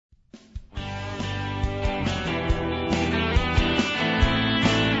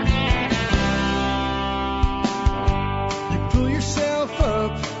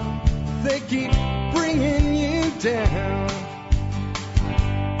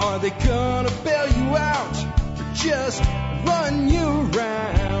Are they gonna bail you out or just run you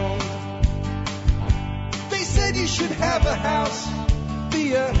around? They said you should have a house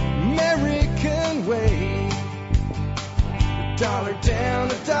the American way. $1 down,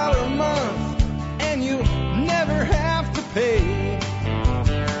 $1 a month, and you'll never have to pay.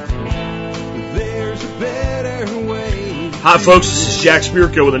 There's a better way. Hi folks, this is Jack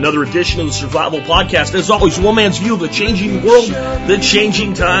Spirko with another edition of the Survival Podcast. As always, one man's view of the changing world, the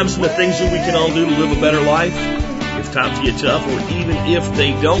changing times, and the things that we can all do to live a better life if times get tough, or even if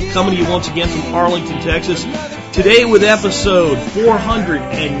they don't. Coming to you once again from Arlington, Texas. Today with episode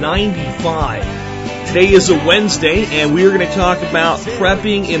 495. Today is a Wednesday, and we are going to talk about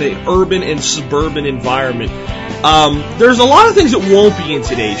prepping in an urban and suburban environment. There's a lot of things that won't be in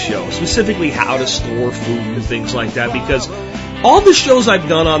today's show, specifically how to store food and things like that, because all the shows I've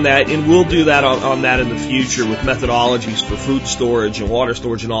done on that, and we'll do that on that in the future with methodologies for food storage and water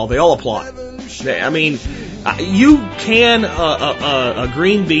storage and all, they all apply. I mean, you can a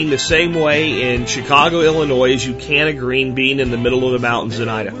green bean the same way in Chicago, Illinois as you can a green bean in the middle of the mountains in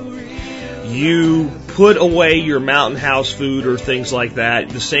Idaho. You put away your mountain house food or things like that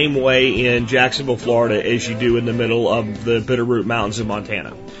the same way in Jacksonville, Florida as you do in the middle of the Bitterroot Mountains in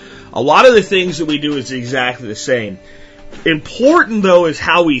Montana. A lot of the things that we do is exactly the same. Important, though, is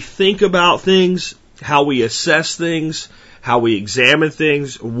how we think about things, how we assess things, how we examine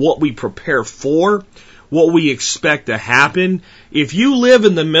things, what we prepare for, what we expect to happen. If you live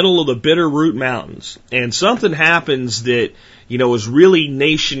in the middle of the Bitterroot Mountains and something happens that, you know, is really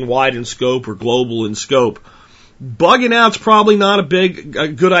nationwide in scope or global in scope, bugging out's probably not a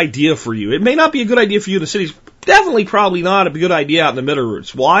good idea for you. It may not be a good idea for you in the cities. Definitely probably not a good idea out in the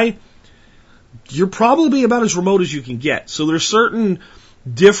Bitterroots. Why? You're probably about as remote as you can get. So there's certain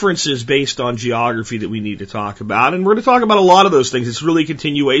differences based on geography that we need to talk about, and we're going to talk about a lot of those things. It's really a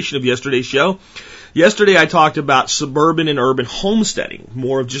continuation of yesterday's show. Yesterday I talked about suburban and urban homesteading,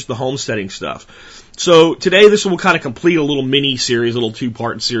 more of just the homesteading stuff. So today this will kind of complete a little mini series, a little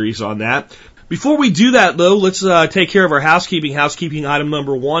two-part series on that. Before we do that, though, let's take care of our housekeeping. Housekeeping item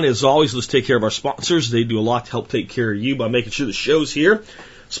number one, as always, let's take care of our sponsors. They do a lot to help take care of you by making sure the show's here.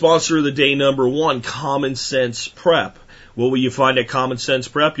 Sponsor of the day number one, Common Sense Prep. What will you find at Common Sense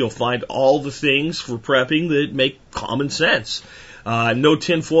Prep? You'll find all the things for prepping that make common sense. No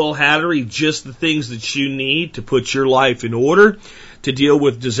tinfoil hattery, just the things that you need to put your life in order to deal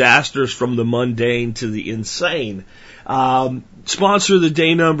with disasters from the mundane to the insane. Sponsor of the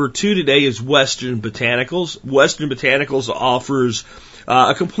day number two today is Western Botanicals. Western Botanicals offers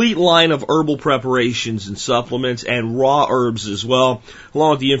a complete line of herbal preparations and supplements and raw herbs as well,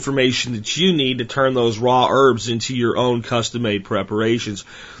 along with the information that you need to turn those raw herbs into your own custom-made preparations.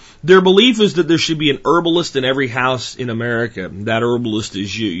 Their belief is that there should be an herbalist in every house in America. That herbalist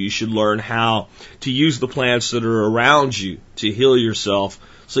is you. You should learn how to use the plants that are around you to heal yourself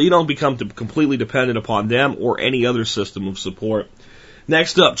so you don't become completely dependent upon them or any other system of support.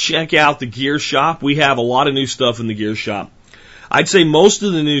 Next up, check out the Gear Shop. We have a lot of new stuff in the Gear Shop. I'd say most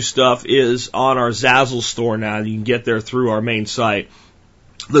of the new stuff is on our Zazzle store now. You can get there through our main site.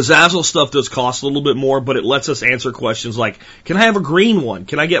 The Zazzle stuff does cost a little bit more, but it lets us answer questions like, can I have a green one?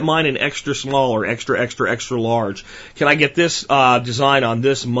 Can I get mine in extra small or extra, extra, extra large? Can I get this design on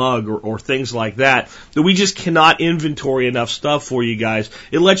this mug or things like that we just cannot inventory enough stuff for you guys.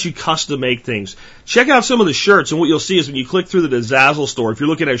 It lets you custom make things. Check out some of the shirts, and what you'll see is when you click through the Zazzle store, if you're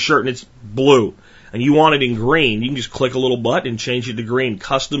looking at a shirt and it's blue, and you want it in green, you can just click a little button and change it to green.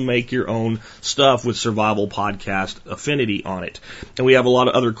 Custom make your own stuff with Survival Podcast Affinity on it. And we have a lot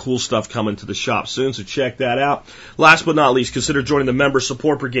of other cool stuff coming to the shop soon, so check that out. Last but not least, consider joining the Member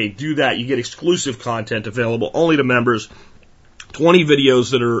Support Brigade. Do that. You get exclusive content available only to members, 20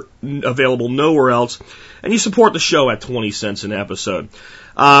 videos that are available nowhere else, and you support the show at 20 cents an episode.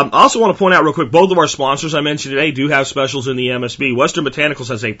 I also want to point out real quick, both of our sponsors I mentioned today do have specials in the MSB. Western Botanicals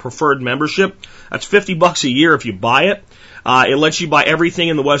has a preferred membership. That's $50 a year if you buy it. It lets you buy everything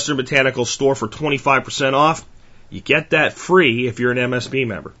in the Western Botanicals store for 25% off. You get that free if you're an MSB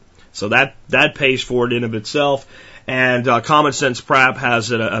member. So that pays for it in of itself. And Common Sense Prep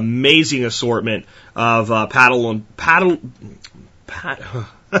has an amazing assortment of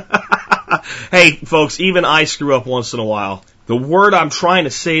Hey, folks, even I screw up once in a while. The word I'm trying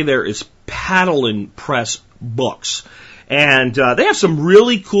to say there is paddle and press books. And they have some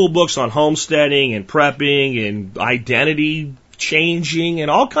really cool books on homesteading and prepping and identity changing and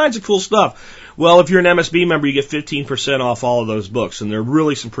all kinds of cool stuff. Well, if you're an MSB member, you get 15% off all of those books. And there are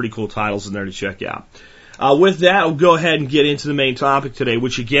really some pretty cool titles in there to check out. With that, I'll go ahead and get into the main topic today,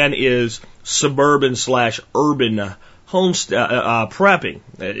 which again is suburban/urban prepping.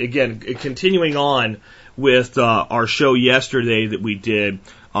 Again, continuing on with our show yesterday that we did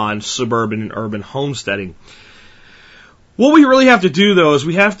on suburban and urban homesteading. What we really have to do, though, is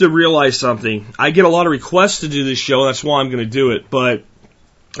we have to realize something. I get a lot of requests to do this show, and that's why I'm going to do it. But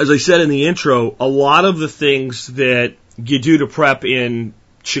as I said in the intro, a lot of the things that you do to prep in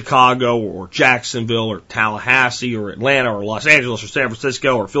Chicago or Jacksonville or Tallahassee or Atlanta or Los Angeles or San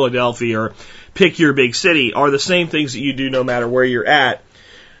Francisco or Philadelphia or pick your big city are the same things that you do no matter where you're at.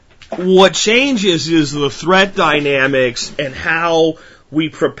 What changes is the threat dynamics and how we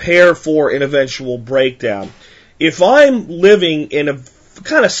prepare for an eventual breakdown. If I'm living in a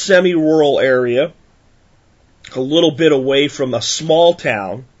kind of semi-rural area, a little bit away from a small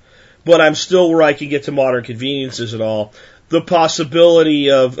town, but I'm still where I can get to modern conveniences and all, the possibility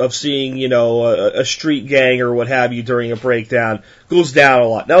of seeing, a street gang or what have you during a breakdown goes down a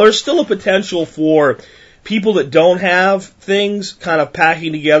lot. Now, there's still a potential for people that don't have things kind of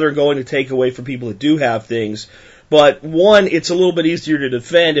packing together and going to take away from people that do have things. But one, it's a little bit easier to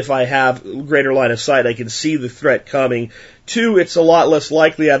defend if I have greater line of sight. I can see the threat coming. Two, it's a lot less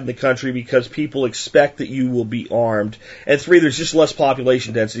likely out in the country because people expect that you will be armed. And three, there's just less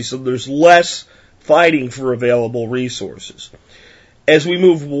population density, so there's less fighting for available resources. As we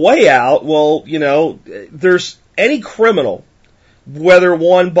move way out, there's any criminal, whether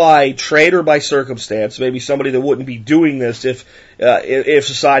one by trade or by circumstance, maybe somebody that wouldn't be doing this if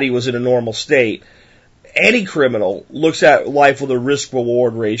society was in a normal state. Any criminal looks at life with a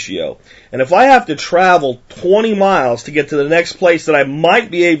risk-reward ratio. And if I have to travel 20 miles to get to the next place that I might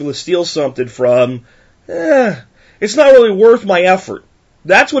be able to steal something from, it's not really worth my effort.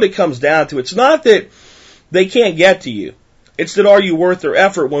 That's what it comes down to. It's not that they can't get to you. It's that are you worth their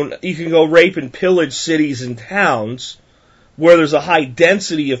effort when you can go rape and pillage cities and towns where there's a high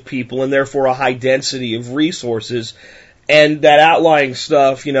density of people and therefore a high density of resources. And that outlying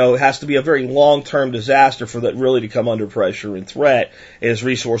stuff, has to be a very long-term disaster for that really to come under pressure and threat as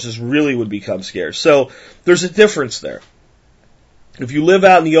resources really would become scarce. So there's a difference there. If you live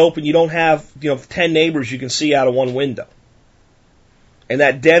out in the open, you don't have, 10 neighbors you can see out of one window. And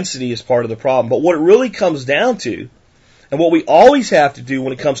that density is part of the problem. But what it really comes down to, and what we always have to do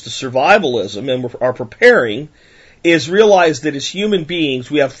when it comes to survivalism and we are preparing, is realize that as human beings,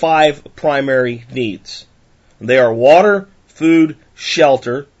 we have 5 primary needs. They are water, food,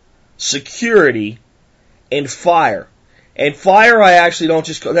 shelter, security, and fire. And fire, I actually don't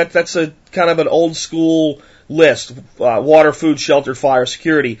just call that's a kind of an old school list. Water, food, shelter, fire,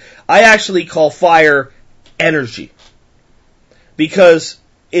 security. I actually call fire energy. Because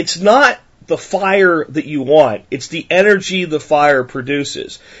it's not the fire that you want. It's the energy the fire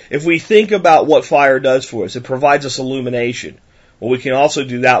produces. If we think about what fire does for us, it provides us illumination. Well, we can also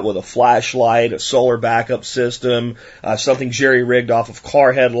do that with a flashlight, a solar backup system, something jerry-rigged off of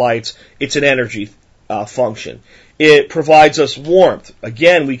car headlights. It's an energy function. It provides us warmth.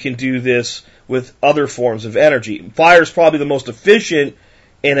 Again, we can do this with other forms of energy. Fire is probably the most efficient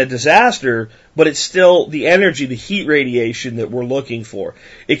in a disaster, but it's still the energy, the heat radiation that we're looking for.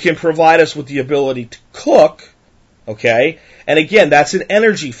 It can provide us with the ability to cook, okay? And again, that's an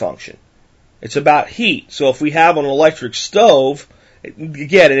energy function. It's about heat. So if we have an electric stove,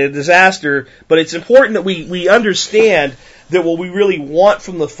 again, in a disaster, but it's important that we understand that what we really want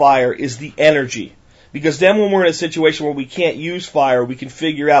from the fire is the energy. Because then when we're in a situation where we can't use fire, we can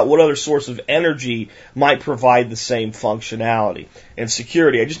figure out what other source of energy might provide the same functionality. And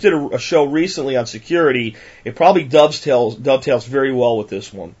security. I just did a show recently on security. It probably dovetails very well with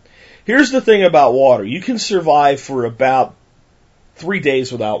this one. Here's the thing about water. You can survive for about 3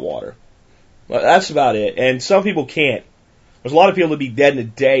 days without water. That's about it. And some people can't. There's a lot of people that would be dead in a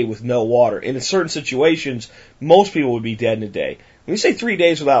day with no water. And in certain situations, most people would be dead in a day. When you say 3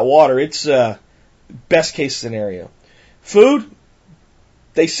 days without water, it's best case scenario. Food,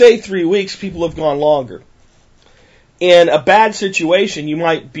 they say 3 weeks. People have gone longer. In a bad situation, you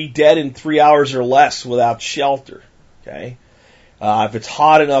might be dead in 3 hours or less without shelter. Okay, if it's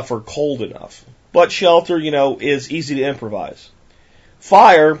hot enough or cold enough. But shelter, is easy to improvise.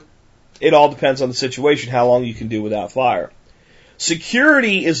 Fire, it all depends on the situation, how long you can do without fire.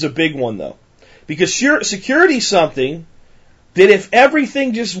 Security is a big one, though. Because security is something that if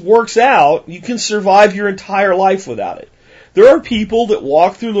everything just works out, you can survive your entire life without it. There are people that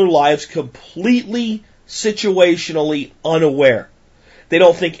walk through their lives completely situationally unaware. They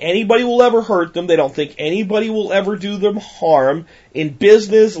don't think anybody will ever hurt them. They don't think anybody will ever do them harm in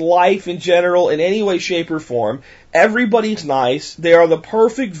business, life in general, in any way, shape, or form. Everybody's nice. They are the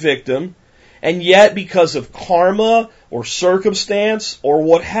perfect victim. And yet, because of karma or circumstance or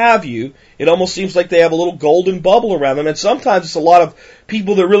what have you, it almost seems like they have a little golden bubble around them. And sometimes it's a lot of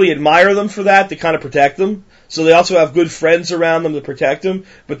people that really admire them for that to kind of protect them. So they also have good friends around them to protect them.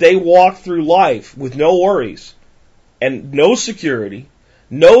 But they walk through life with no worries and no security,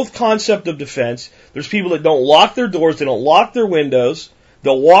 no concept of defense. There's people that don't lock their doors, they don't lock their windows.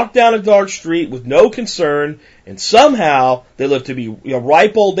 They'll walk down a dark street with no concern, and somehow they live to be a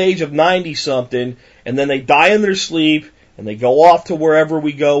ripe old age of 90-something, and then they die in their sleep, and they go off to wherever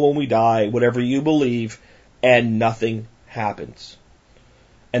we go when we die, whatever you believe, and nothing happens.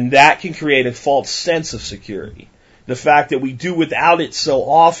 And that can create a false sense of security. The fact that we do without it so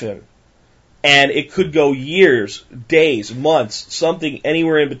often, and it could go years, days, months, something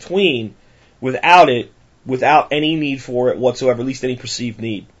anywhere in between without it, without any need for it whatsoever, at least any perceived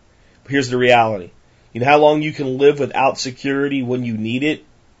need. But here's the reality. You know how long you can live without security when you need it?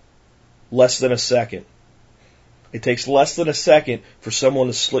 Less than a second. It takes less than a second for someone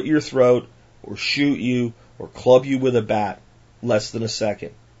to slit your throat or shoot you or club you with a bat. Less than a second.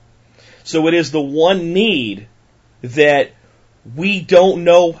 So it is the one need that we don't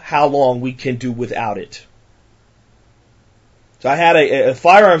know how long we can do without it. So I had a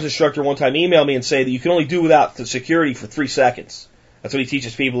firearms instructor one time email me and say that you can only do without the security for 3 seconds. That's what he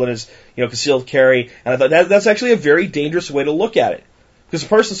teaches people in his, concealed carry. And I thought that's actually a very dangerous way to look at it. Because the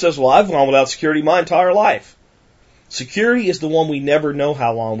person says, well, I've gone without security my entire life. Security is the one we never know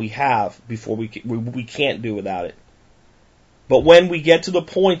how long we have before we can't do without it. But when we get to the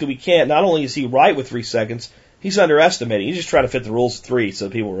point that we can't, not only is he right with 3 seconds, he's underestimating. He's just trying to fit the rules of 3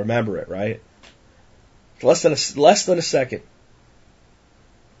 so people remember it, right? Less than a second.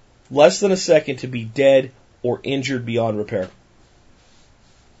 Less than a second to be dead or injured beyond repair.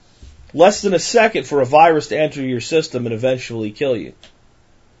 Less than a second for a virus to enter your system and eventually kill you.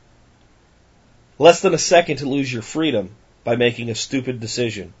 Less than a second to lose your freedom by making a stupid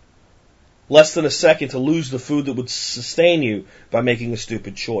decision. Less than a second to lose the food that would sustain you by making a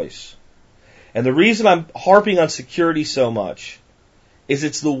stupid choice. And the reason I'm harping on security so much is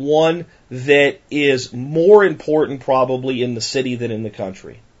it's the one that is more important probably in the city than in the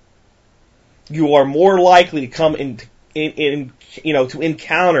country. You are more likely to come to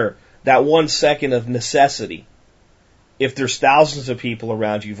encounter that 1 second of necessity if there's thousands of people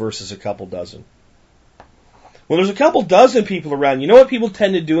around you versus a couple dozen. When there's a couple dozen people around, you know what people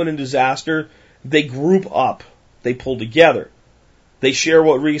tend to do in a disaster? They group up. They pull together. They share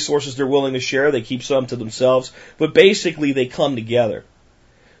what resources they're willing to share. They keep some to themselves. But basically, they come together.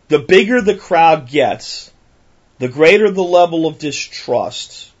 The bigger the crowd gets, the greater the level of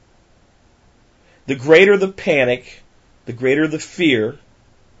distrust, the greater the panic, the greater the fear,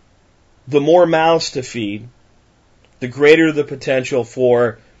 the more mouths to feed, the greater the potential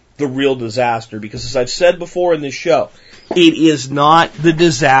for the real disaster. Because as I've said before in this show, it is not the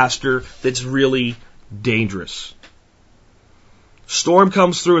disaster that's really dangerous. Storm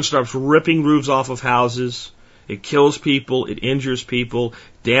comes through and starts ripping roofs off of houses. It kills people, it injures people,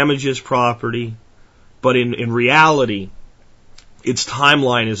 damages property. But in reality, its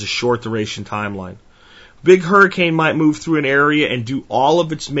timeline is a short duration timeline. Big hurricane might move through an area and do all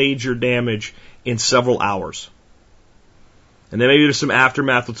of its major damage in several hours. And then maybe there's some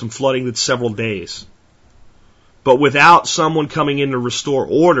aftermath with some flooding that's several days. But without someone coming in to restore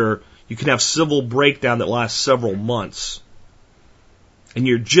order, you can have civil breakdown that lasts several months. And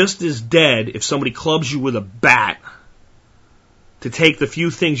you're just as dead if somebody clubs you with a bat to take the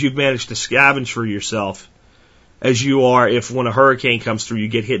few things you've managed to scavenge for yourself as you are if when a hurricane comes through you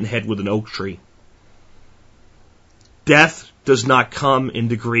get hit in the head with an oak tree. Death does not come in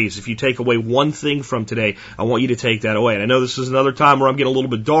degrees. If you take away one thing from today, I want you to take that away. And I know this is another time where I'm getting a little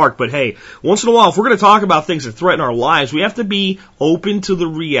bit dark, but hey, once in a while, if we're going to talk about things that threaten our lives, we have to be open to the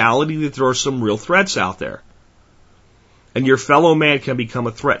reality that there are some real threats out there. And your fellow man can become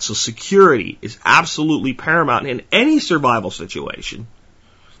a threat. So security is absolutely paramount in any survival situation.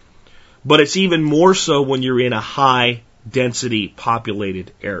 But it's even more so when you're in a high density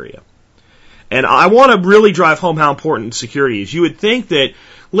populated area. And I want to really drive home how important security is. You would think that,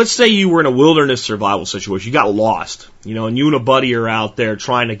 let's say you were in a wilderness survival situation, you got lost, and you and a buddy are out there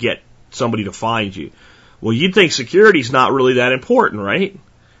trying to get somebody to find you. Well, you'd think security's not really that important, right?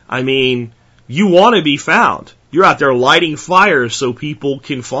 I mean, you want to be found. You're out there lighting fires so people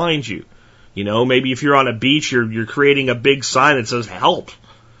can find you. Maybe if you're on a beach, you're creating a big sign that says help,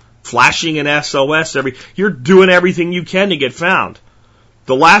 flashing an SOS. You're doing everything you can to get found.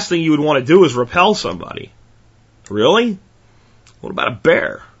 The last thing you would want to do is repel somebody. Really? What about a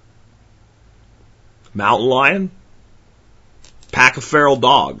bear? Mountain lion? Pack of feral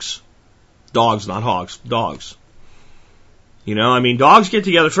dogs. Dogs, not hogs. Dogs. You know, I mean, dogs get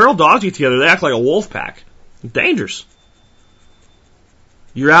together, feral dogs get together, they act like a wolf pack. It's dangerous.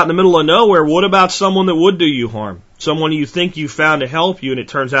 You're out in the middle of nowhere, what about someone that would do you harm? Someone you think you found to help you, and it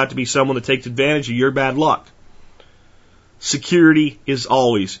turns out to be someone that takes advantage of your bad luck. Security is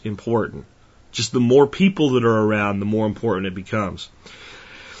always important. Just the more people that are around, the more important it becomes.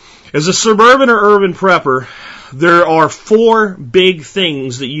 As a suburban or urban prepper, there are 4 big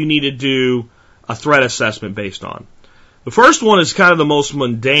things that you need to do a threat assessment based on. The first one is kind of the most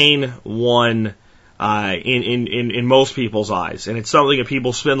mundane one in most people's eyes, and it's something that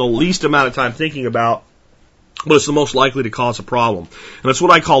people spend the least amount of time thinking about, but it's the most likely to cause a problem. And that's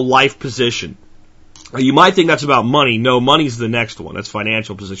what I call life position. You might think that's about money. No, money's the next one. That's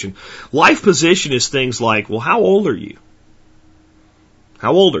financial position. Life position is things like, well, how old are you?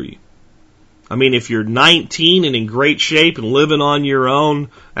 How old are you? I mean, if you're 19 and in great shape and living on your own,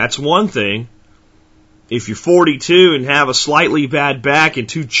 that's one thing. If you're 42 and have a slightly bad back and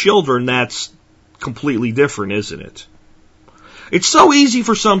 2 children, that's completely different, isn't it? It's so easy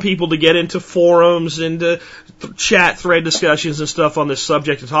for some people to get into forums and to chat thread discussions and stuff on this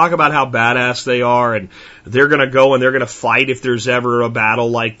subject to talk about how badass they are, and they're going to go and they're going to fight if there's ever a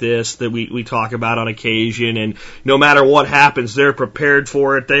battle like this that we talk about on occasion, and no matter what happens, they're prepared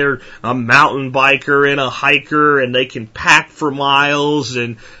for it. They're a mountain biker and a hiker, and they can pack for miles,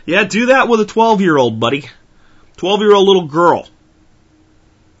 and yeah, do that with a 12-year-old, buddy. 12-year-old little girl.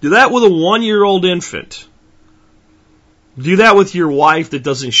 Do that with a 1-year-old infant. Do that with your wife that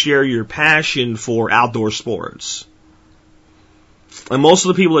doesn't share your passion for outdoor sports. And most of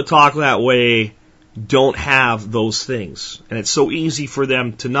the people that talk that way don't have those things. And it's so easy for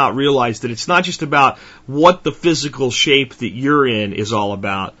them to not realize that it's not just about what the physical shape that you're in is all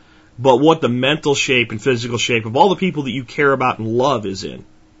about, but what the mental shape and physical shape of all the people that you care about and love is in.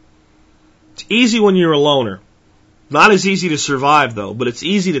 It's easy when you're a loner. Not as easy to survive, though, but it's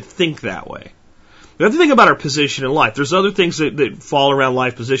easy to think that way. We have to think about our position in life. There's other things that fall around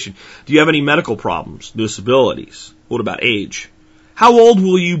life position. Do you have any medical problems, disabilities? What about age? How old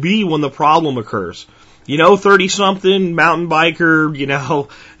will you be when the problem occurs? 30-something, mountain biker,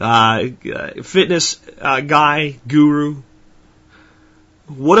 fitness guy, guru.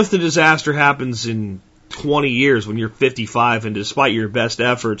 What if the disaster happens in 20 years when you're 55 and despite your best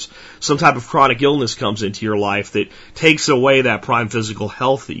efforts, some type of chronic illness comes into your life that takes away that prime physical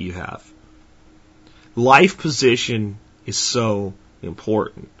health that you have? Life position is so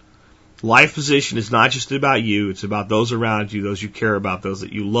important. Life position is not just about you, it's about those around you, those you care about, those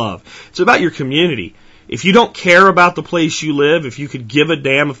that you love. It's about your community. If you don't care about the place you live, if you could give a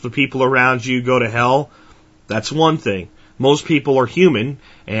damn if the people around you go to hell, that's one thing. Most people are human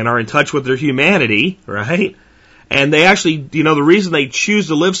and are in touch with their humanity, right? And they actually, the reason they choose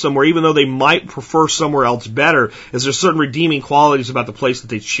to live somewhere, even though they might prefer somewhere else better, is there's certain redeeming qualities about the place that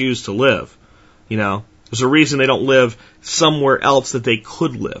they choose to live. There's a reason they don't live somewhere else that they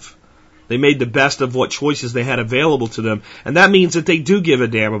could live. They made the best of what choices they had available to them, and that means that they do give a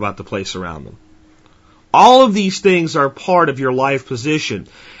damn about the place around them. All of these things are part of your life position,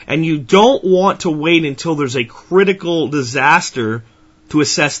 and you don't want to wait until there's a critical disaster to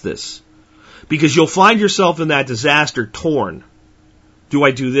assess this, because you'll find yourself in that disaster torn. Do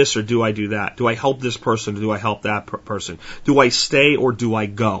I do this or do I do that? Do I help this person or do I help that person? Do I stay or do I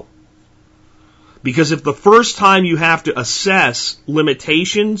go? Because if the first time you have to assess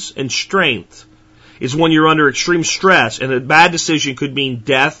limitations and strength is when you're under extreme stress, and a bad decision could mean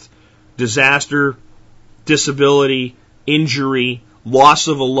death, disaster, disability, injury, loss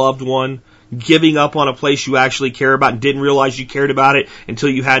of a loved one, giving up on a place you actually care about and didn't realize you cared about it until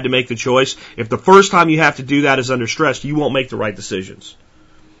you had to make the choice. If the first time you have to do that is under stress, you won't make the right decisions.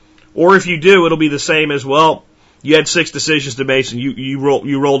 Or if you do, it'll be the same as, well, you had 6 decisions to make and you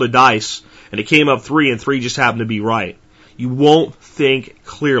rolled a dice and it came up 3 and 3 just happened to be right. You won't think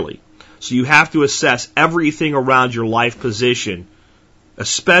clearly. So you have to assess everything around your life position,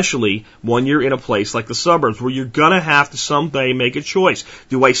 especially when you're in a place like the suburbs where you're going to have to someday make a choice.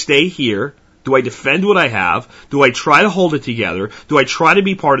 Do I stay here? Do I defend what I have? Do I try to hold it together? Do I try to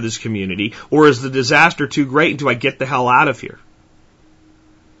be part of this community? Or is the disaster too great and do I get the hell out of here?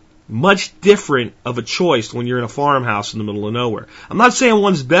 Much different of a choice when you're in a farmhouse in the middle of nowhere. I'm not saying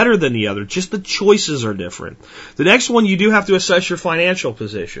one's better than the other, just the choices are different. The next one, you do have to assess your financial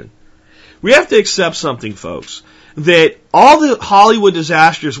position. We have to accept something, folks, that all the Hollywood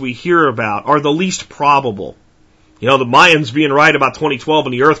disasters we hear about are the least probable. The Mayans being right about 2012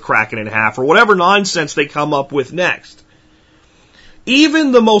 and the earth cracking in half, or whatever nonsense they come up with next.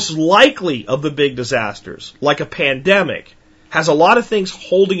 Even the most likely of the big disasters, like a pandemic, has a lot of things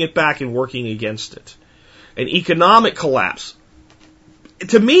holding it back and working against it. An economic collapse,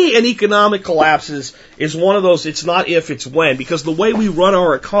 to me, an economic collapse is one of those, it's not if, it's when, because the way we run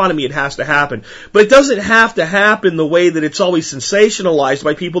our economy, it has to happen. But it doesn't have to happen the way that it's always sensationalized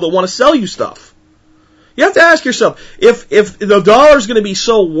by people that want to sell you stuff. You have to ask yourself, if the dollar's going to be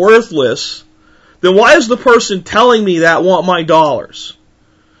so worthless, then why does the person telling me that want my dollars?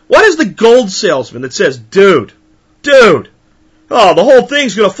 Why does the gold salesman that says, dude, oh, the whole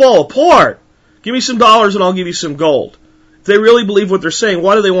thing's going to fall apart. Give me some dollars and I'll give you some gold. If they really believe what they're saying,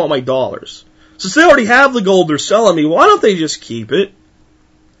 why do they want my dollars? Since they already have the gold they're selling me, why don't they just keep it?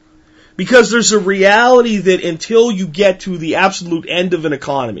 Because there's a reality that until you get to the absolute end of an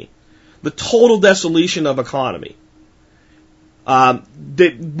economy, the total dissolution of economy,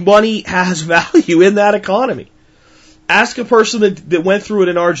 that money has value in that economy. Ask a person that went through it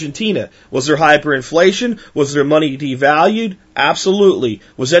in Argentina. Was there hyperinflation? Was their money devalued? Absolutely.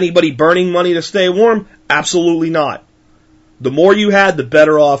 Was anybody burning money to stay warm? Absolutely not. The more you had, the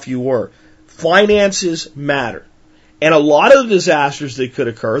better off you were. Finances matter. And a lot of the disasters that could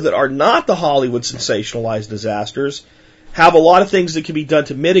occur that are not the Hollywood sensationalized disasters have a lot of things that can be done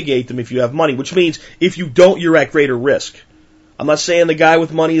to mitigate them if you have money, which means if you don't, you're at greater risk. I'm not saying the guy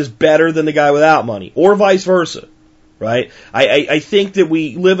with money is better than the guy without money, or vice versa, right? I think that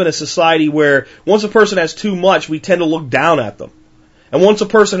we live in a society where once a person has too much, we tend to look down at them. And once a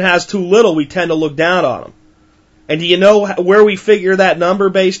person has too little, we tend to look down on them. And do you know where we figure that number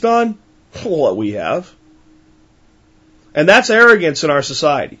based on? What we have. And that's arrogance in our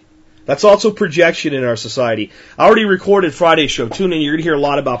society. That's also projection in our society. I already recorded Friday's show. Tune in, you're going to hear a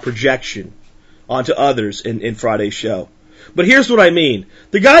lot about projection onto others in Friday's show. But here's what I mean.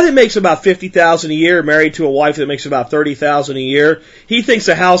 The guy that makes about $50,000 a year, married to a wife that makes about $30,000 a year, he thinks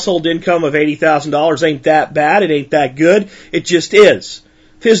a household income of $80,000 ain't that bad, it ain't that good, it just is.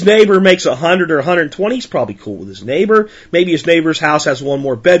 If his neighbor makes 100 or 120, he's probably cool with his neighbor. Maybe his neighbor's house has one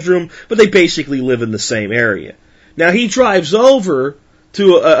more bedroom, but they basically live in the same area. Now he drives over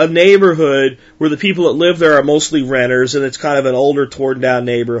to a neighborhood where the people that live there are mostly renters, and it's kind of an older, torn-down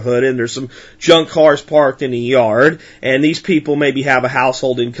neighborhood, and there's some junk cars parked in the yard, and these people maybe have a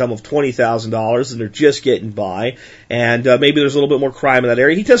household income of $20,000, and they're just getting by, and maybe there's a little bit more crime in that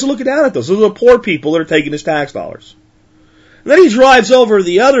area. He tends to look down at those. Those are the poor people that are taking his tax dollars. And then he drives over to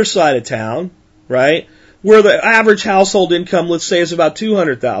the other side of town, right, where the average household income, let's say, is about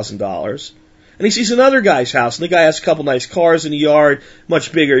 $200,000. And he sees another guy's house, and the guy has a couple nice cars in the yard,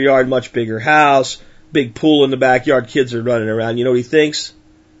 much bigger house, big pool in the backyard, kids are running around. You know what he thinks?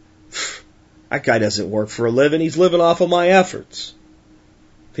 That guy doesn't work for a living, he's living off of my efforts.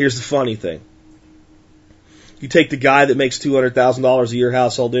 Here's the funny thing. You take the guy that makes $200,000 a year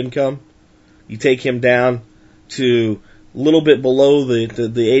household income, you take him down to a little bit below the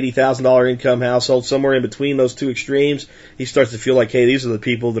 $80,000 income household, somewhere in between those two extremes, he starts to feel like, hey, these are the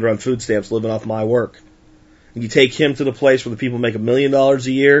people that are on food stamps living off my work. And you take him to the place where the people make $1 million a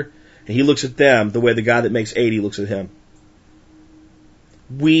year, and he looks at them the way the guy that makes 80 looks at him.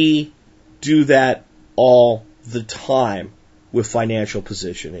 We do that all the time with financial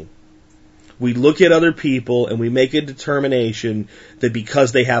positioning. We look at other people and we make a determination that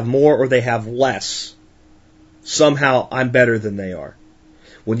because they have more or they have less, somehow I'm better than they are.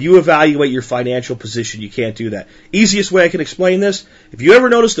 When you evaluate your financial position, you can't do that. Easiest way I can explain this, if you ever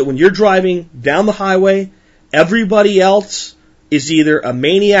notice that when you're driving down the highway, everybody else is either a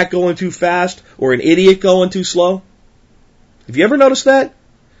maniac going too fast or an idiot going too slow. Have you ever noticed that?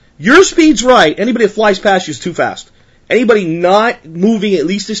 Your speed's right. Anybody that flies past you is too fast. Anybody not moving at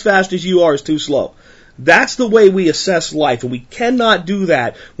least as fast as you are is too slow. That's the way we assess life, and we cannot do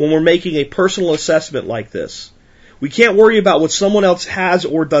that when we're making a personal assessment like this. We can't worry about what someone else has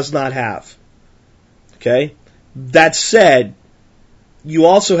or does not have. Okay? That said, you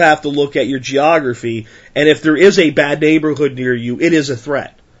also have to look at your geography, and if there is a bad neighborhood near you, it is a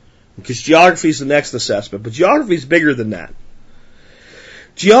threat. Because geography is the next assessment, but geography is bigger than that.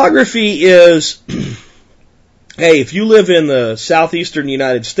 Geography is, hey, if you live in the southeastern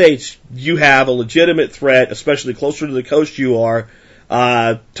United States, you have a legitimate threat, especially closer to the coast you are,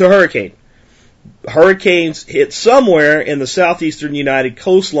 to hurricane. Hurricanes hit somewhere in the southeastern United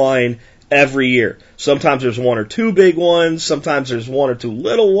coastline every year. Sometimes there's one or two big ones. Sometimes there's one or two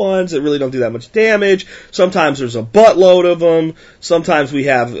little ones that really don't do that much damage. Sometimes there's a buttload of them. Sometimes we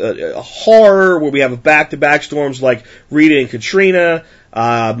have a horror where we have back-to-back storms like Rita and Katrina.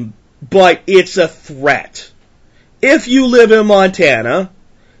 But it's a threat. If you live in Montana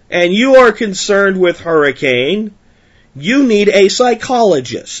and you are concerned with hurricane, you need a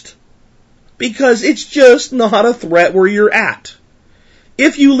psychologist. Because it's just not a threat where you're at.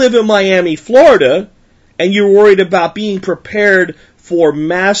 If you live in Miami, Florida, and you're worried about being prepared for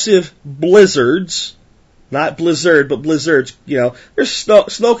massive blizzards, not blizzard, but blizzards, there's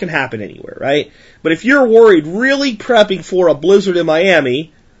snow can happen anywhere, right? But if you're worried, really prepping for a blizzard in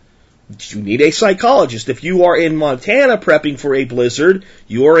Miami, you need a psychologist. If you are in Montana prepping for a blizzard,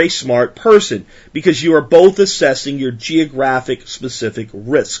 you are a smart person because you are both assessing your geographic specific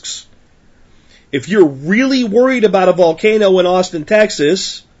risks. If you're really worried about a volcano in Austin,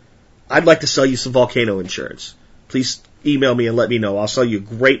 Texas, I'd like to sell you some volcano insurance. Please email me and let me know. I'll sell you a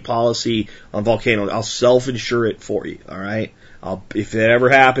great policy on volcano. I'll self-insure it for you, all right? If it ever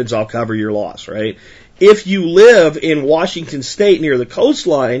happens, I'll cover your loss, right? If you live in Washington State near the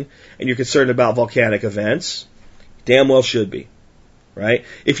coastline and you're concerned about volcanic events, damn well should be, right?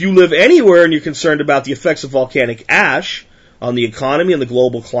 If you live anywhere and you're concerned about the effects of volcanic ash on the economy and the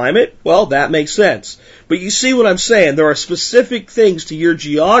global climate, well, that makes sense. But you see what I'm saying? There are specific things to your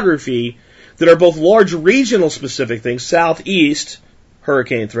geography that are both large regional specific things, southeast,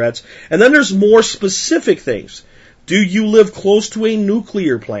 hurricane threats, and then there's more specific things. Do you live close to a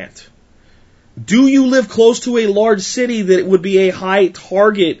nuclear plant? Do you live close to a large city that would be a high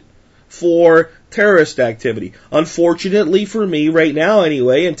target for terrorist activity? Unfortunately for me, right now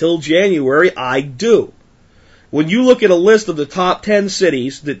anyway, until January, I do. When you look at a list of the top 10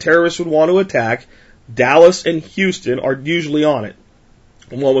 cities that terrorists would want to attack, Dallas and Houston are usually on it,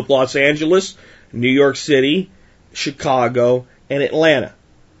 along with Los Angeles, New York City, Chicago, and Atlanta.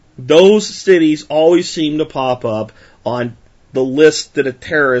 Those cities always seem to pop up on the list that a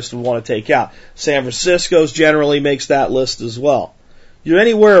terrorist would want to take out. San Francisco generally makes that list as well. You're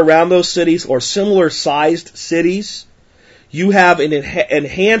anywhere around those cities or similar sized cities, you have an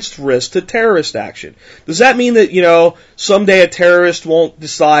enhanced risk to terrorist action. Does that mean that, someday a terrorist won't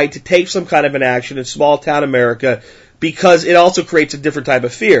decide to take some kind of an action in small town America because it also creates a different type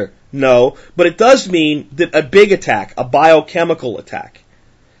of fear? No, but it does mean that a big attack, a biochemical attack,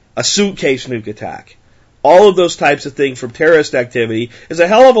 a suitcase nuke attack, all of those types of things from terrorist activity is a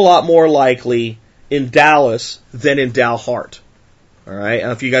hell of a lot more likely in Dallas than in Dalhart. All right? I don't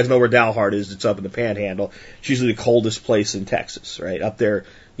know if you guys know where Dalhart is. It's up in the Panhandle. It's usually the coldest place in Texas, right? Up there,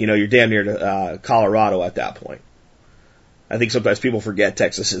 you're damn near to Colorado at that point. I think sometimes people forget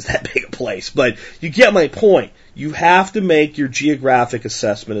Texas is that big a place. But you get my point. You have to make your geographic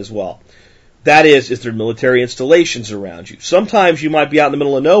assessment as well. That is there military installations around you? Sometimes you might be out in the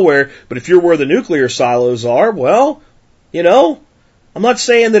middle of nowhere, but if you're where the nuclear silos are, well, I'm not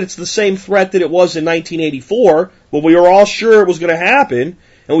saying that it's the same threat that it was in 1984, but we were all sure it was going to happen,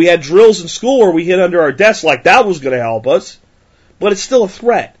 and we had drills in school where we hid under our desks like that was going to help us, but it's still a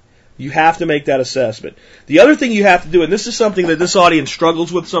threat. You have to make that assessment. The other thing you have to do, and this is something that this audience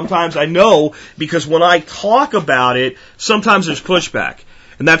struggles with sometimes, I know, because when I talk about it, sometimes there's pushback,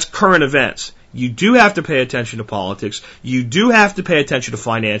 and that's current events. You do have to pay attention to politics. You do have to pay attention to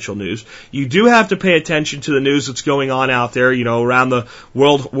financial news. You do have to pay attention to the news that's going on out there, around the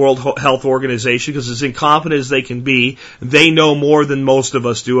World Health Organization, because as incompetent as they can be, they know more than most of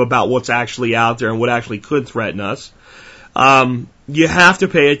us do about what's actually out there and what actually could threaten us. You have to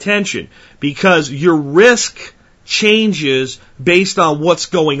pay attention because your risk changes based on what's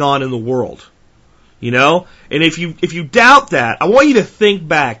going on in the world. And if you doubt that, I want you to think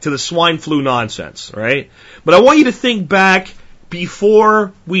back to the swine flu nonsense, right? But I want you to think back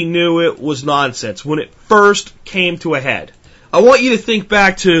before we knew it was nonsense, when it first came to a head. I want you to think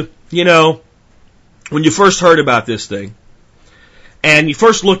back to, when you first heard about this thing, and you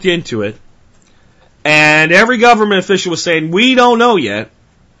first looked into it, and every government official was saying, we don't know yet.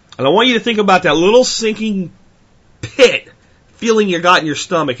 And I want you to think about that little sinking pit feeling you got in your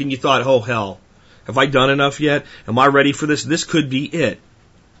stomach, and you thought, oh hell. Have I done enough yet? Am I ready for this? This could be it.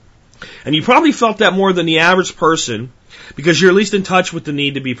 And you probably felt that more than the average person because you're at least in touch with the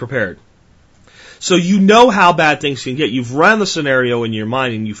need to be prepared. So you know how bad things can get. You've run the scenario in your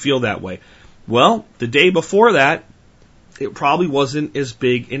mind and you feel that way. Well, the day before that, it probably wasn't as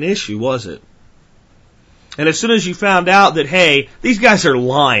big an issue, was it? And as soon as you found out that, hey, these guys are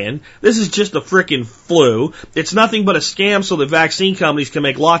lying, this is just a frickin' flu, it's nothing but a scam so that vaccine companies can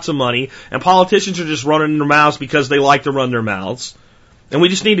make lots of money, and politicians are just running their mouths because they like to run their mouths, and we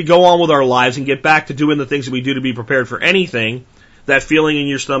just need to go on with our lives and get back to doing the things that we do to be prepared for anything, that feeling in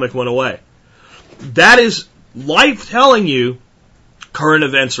your stomach went away. That is life telling you current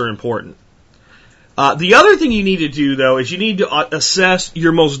events are important. The other thing you need to do, though, is you need to assess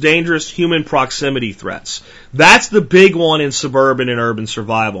your most dangerous human proximity threats. That's the big one in suburban and urban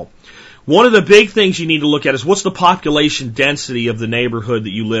survival. One of the big things you need to look at is what's the population density of the neighborhood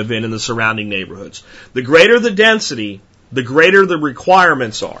that you live in and the surrounding neighborhoods. The greater the density, the greater the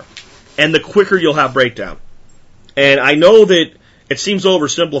requirements are, and the quicker you'll have breakdown. And I know that It seems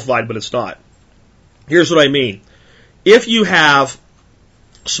oversimplified, but it's not. Here's what I mean. If you have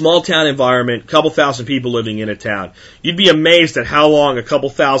small town environment, couple thousand people living in a town, you'd be amazed at how long a couple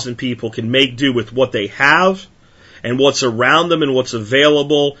thousand people can make do with what they have and what's around them and what's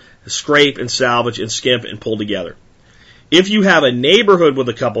available, scrape and salvage and skimp and pull together. If you have a neighborhood with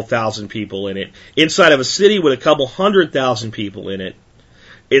a couple thousand people in it, inside of a city with a couple 100,000 people in it,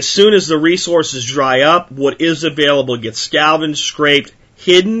 as soon as the resources dry up, what is available gets scavenged, scraped,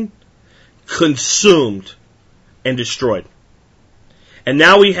 hidden, consumed, and destroyed. And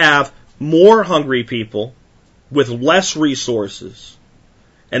now we have more hungry people with less resources,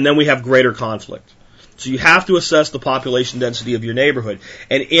 and then we have greater conflict. So you have to assess the population density of your neighborhood.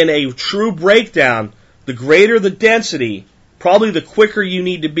 And in a true breakdown, the greater the density, probably the quicker you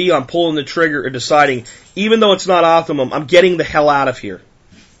need to be on pulling the trigger and deciding, even though it's not optimum, I'm getting the hell out of here.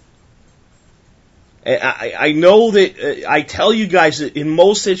 I know that I tell you guys that in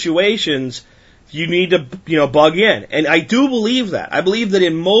most situations, you need to, bug in. And I do believe that. I believe that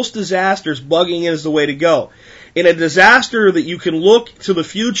in most disasters, bugging in is the way to go. In a disaster that you can look to the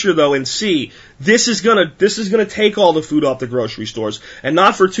future, though, and see, this is gonna take all the food off the grocery stores, and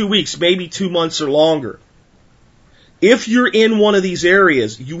not for 2 weeks, maybe 2 months or longer. If you're in one of these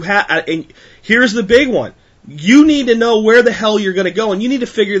areas, and here's the big one. You need to know where the hell you're gonna go, and you need to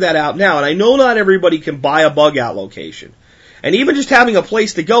figure that out now. And I know not everybody can buy a bug out location. And even just having a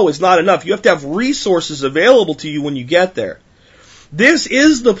place to go is not enough. You have to have resources available to you when you get there. This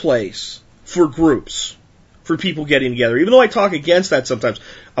is the place for groups, for people getting together. Even though I talk against that sometimes,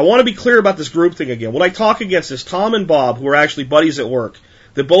 I want to be clear about this group thing again. What I talk against is Tom and Bob, who are actually buddies at work,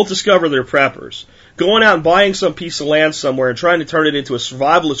 that both discover they're preppers, going out and buying some piece of land somewhere and trying to turn it into a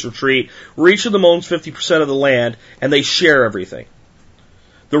survivalist retreat where each of them owns 50% of the land and they share everything.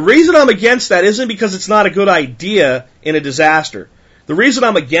 The reason I'm against that isn't because it's not a good idea in a disaster. The reason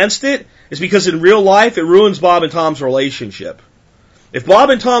I'm against it is because in real life it ruins Bob and Tom's relationship. If Bob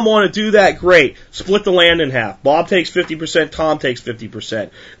and Tom want to do that, great. Split the land in half. Bob takes 50%, Tom takes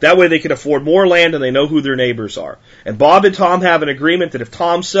 50%. That way they can afford more land and they know who their neighbors are. And Bob and Tom have an agreement that if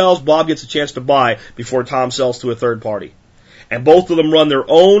Tom sells, Bob gets a chance to buy before Tom sells to a third party. And both of them run their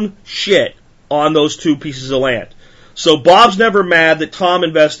own shit on those two pieces of land. So Bob's never mad that Tom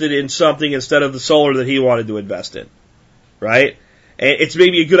invested in something instead of the solar that he wanted to invest in. Right? And it's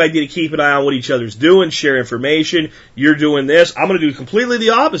maybe a good idea to keep an eye on what each other's doing, share information. You're doing this. I'm going to do completely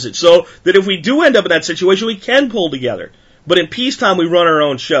the opposite. So that if we do end up in that situation, we can pull together. But in peacetime, we run our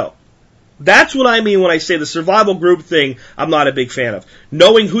own show. That's what I mean when I say the survival group thing, I'm not a big fan of.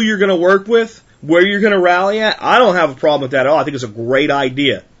 Knowing who you're going to work with, where you're going to rally at, I don't have a problem with that at all. I think it's a great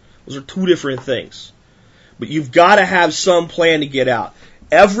idea. Those are two different things. But you've got to have some plan to get out.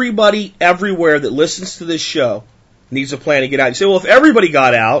 Everybody, everywhere that listens to this show needs a plan to get out. You say, well, if everybody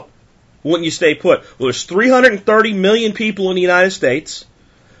got out, wouldn't you stay put? Well, there's 330 million people in the United States.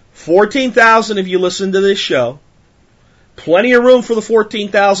 14,000 of you listen to this show. Plenty of room for the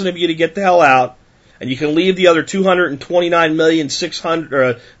 14,000 of you to get the hell out. And you can leave the other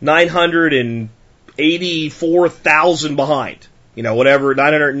 229,984,000 behind. Whatever,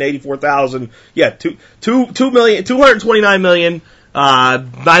 984,000. Yeah,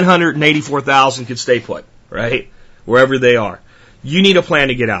 229,984,000 could stay put, right? Wherever they are. You need a plan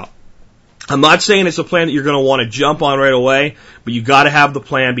to get out. I'm not saying it's a plan that you're going to want to jump on right away, but you got to have the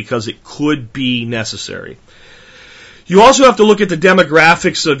plan because it could be necessary. You also have to look at the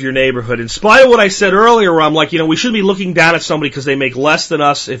demographics of your neighborhood. In spite of what I said earlier, where I'm like, we shouldn't be looking down at somebody because they make less than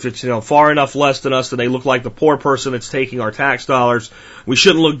us. If it's, far enough less than us that they look like the poor person that's taking our tax dollars. We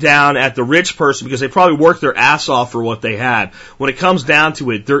shouldn't look down at the rich person because they probably worked their ass off for what they had. When it comes down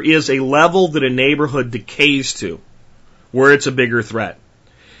to it, there is a level that a neighborhood decays to where it's a bigger threat.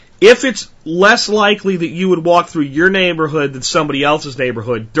 If it's less likely that you would walk through your neighborhood than somebody else's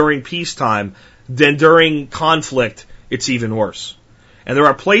neighborhood during peacetime than during conflict, it's even worse. And there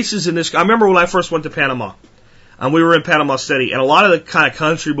are places in this. I remember when I first went to Panama, and we were in Panama City, and a lot of the kind of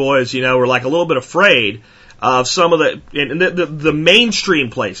country boys, were like a little bit afraid of some of the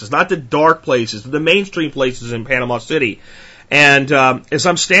mainstream places, not the dark places, the mainstream places in Panama City. And as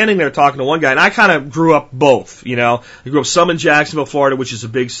I'm standing there talking to one guy, and I kind of grew up both, I grew up some in Jacksonville, Florida, which is a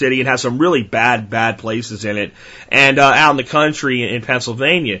big city and has some really bad places in it, and out in the country in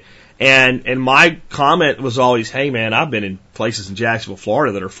Pennsylvania. And my comment was always, hey man, I've been in places in Jacksonville,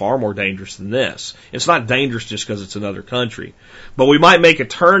 Florida that are far more dangerous than this. It's not dangerous just because it's another country. But we might make a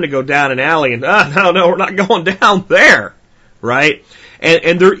turn to go down an alley and, no, we're not going down there. Right?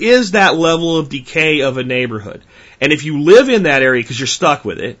 And there is that level of decay of a neighborhood. And if you live in that area because you're stuck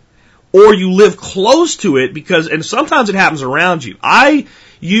with it, or you live close to it and sometimes it happens around you. I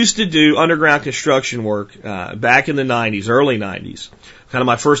used to do underground construction work back in the 90s, early 90s, kind of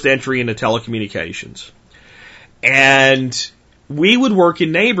my first entry into telecommunications. And we would work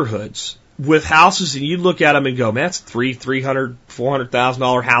in neighborhoods with houses, and you'd look at them and go, man, that's $300,000,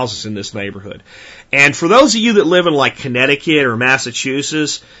 $400,000 houses in this neighborhood. And for those of you that live in like Connecticut or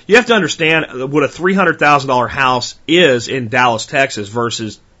Massachusetts, you have to understand what a $300,000 house is in Dallas, Texas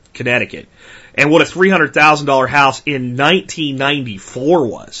versus Connecticut. And what a $300,000 house in 1994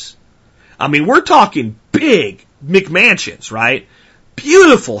 was. I mean, we're talking big McMansions, right?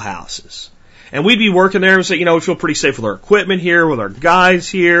 Beautiful houses. And we'd be working there and say, we feel pretty safe with our equipment here, with our guys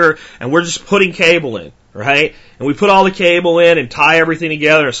here, and we're just putting cable in, right? And we put all the cable in and tie everything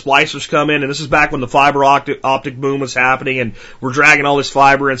together, and splicers come in, and this is back when the fiber optic boom was happening, and we're dragging all this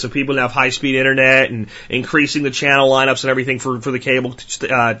fiber in so people can have high-speed internet and increasing the channel lineups and everything for the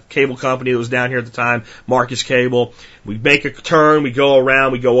cable company that was down here at the time, Marcus Cable. We make a turn, we go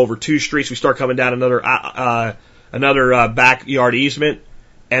around, we go over 2 streets, we start coming down another backyard easement.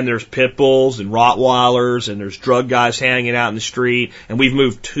 And there's pit bulls and Rottweilers and there's drug guys hanging out in the street. And we've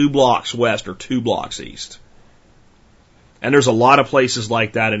moved 2 blocks west or 2 blocks east. And there's a lot of places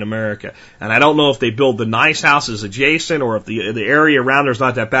like that in America. And I don't know if they build the nice houses adjacent or if the area around there's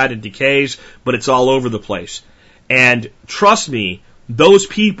not that bad, it decays, but it's all over the place. And trust me, those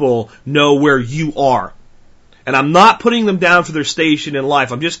people know where you are. And I'm not putting them down for their station in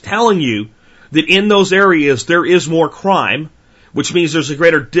life. I'm just telling you that in those areas there is more crime, which means there's a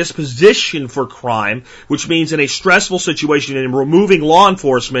greater disposition for crime, which means in a stressful situation and in removing law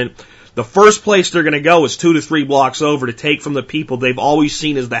enforcement, the first place they're going to go is 2 to 3 blocks over to take from the people they've always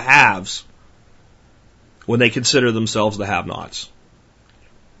seen as the haves when they consider themselves the have-nots.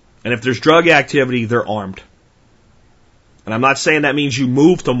 And if there's drug activity, they're armed. And I'm not saying that means you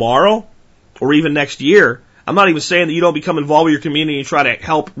move tomorrow or even next year. I'm not even saying that you don't become involved with your community and try to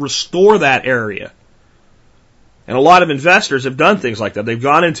help restore that area. And a lot of investors have done things like that. They've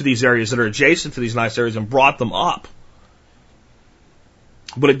gone into these areas that are adjacent to these nice areas and brought them up.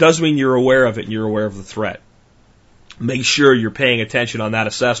 But it does mean you're aware of it and you're aware of the threat. Make sure you're paying attention on that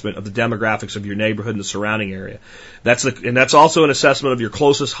assessment of the demographics of your neighborhood and the surrounding area. And that's also an assessment of your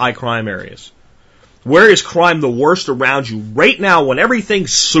closest high crime areas. Where is crime the worst around you right now when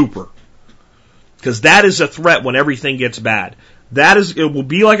everything's super? Because that is a threat when everything gets bad. It will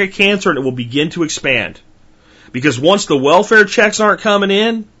be like a cancer and it will begin to expand. Because once the welfare checks aren't coming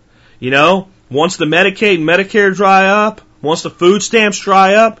in, once the Medicaid and Medicare dry up, once the food stamps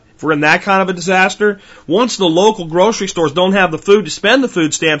dry up, if we're in that kind of a disaster, once the local grocery stores don't have the food to spend the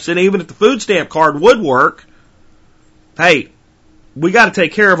food stamps in, even if the food stamp card would work, hey, we got to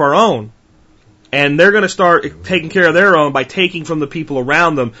take care of our own. And they're going to start taking care of their own by taking from the people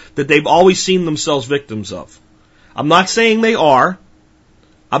around them that they've always seen themselves victims of. I'm not saying they are.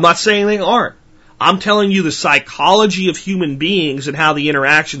 I'm not saying they aren't. I'm telling you the psychology of human beings and how the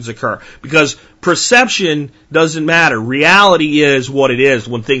interactions occur. Because perception doesn't matter. Reality is what it is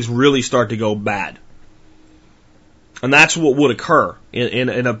when things really start to go bad. And that's what would occur in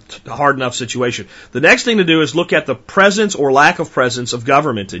a hard enough situation. The next thing to do is look at the presence or lack of presence of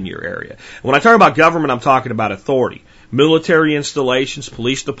government in your area. When I talk about government, I'm talking about authority. Military installations,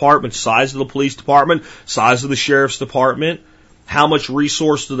 police department, size of the police department, size of the sheriff's department. How much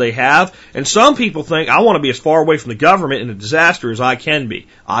resource do they have? And some people think, I want to be as far away from the government in a disaster as I can be.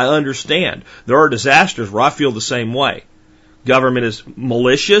 I understand. There are disasters where I feel the same way. Government is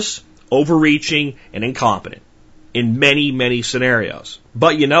malicious, overreaching, and incompetent in many, many scenarios.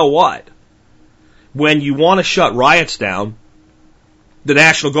 But you know what? When you want to shut riots down, the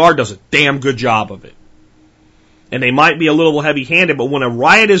National Guard does a damn good job of it. And they might be a little heavy-handed, but when a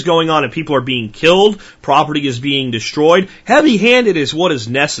riot is going on and people are being killed, property is being destroyed, heavy-handed is what is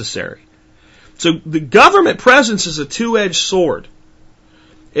necessary. So the government presence is a two-edged sword.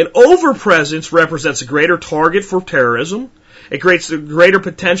 An over-presence represents a greater target for terrorism. It creates a greater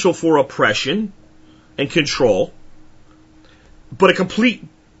potential for oppression and control. But a complete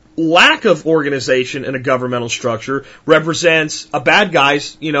lack of organization in a governmental structure represents a bad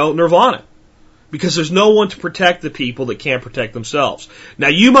guy's, nirvana. Because there's no one to protect the people that can't protect themselves. Now,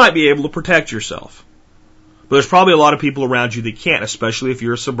 you might be able to protect yourself. But there's probably a lot of people around you that can't, especially if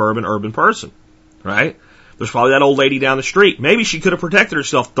you're a suburban, urban person. Right? There's probably that old lady down the street. Maybe she could have protected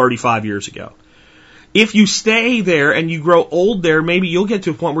herself 35 years ago. If you stay there and you grow old there, maybe you'll get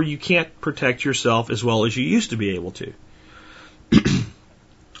to a point where you can't protect yourself as well as you used to be able to.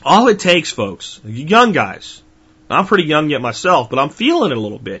 All it takes, folks, you young guys, I'm pretty young yet myself, but I'm feeling it a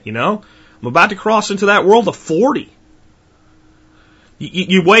little bit, I'm about to cross into that world of 40.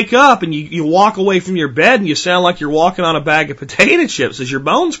 You wake up and you walk away from your bed and you sound like you're walking on a bag of potato chips as your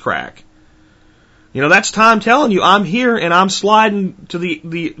bones crack. You know, that's time telling you I'm here and I'm sliding to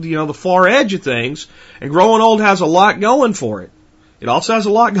the far edge of things, and growing old has a lot going for it. It also has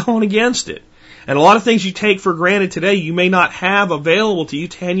a lot going against it. And a lot of things you take for granted today you may not have available to you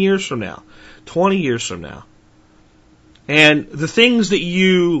 10 years from now, 20 years from now. And the things that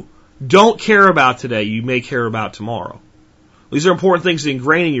you don't care about today, you may care about tomorrow. These are important things to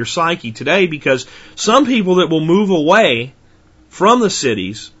ingrain in your psyche today, because some people that will move away from the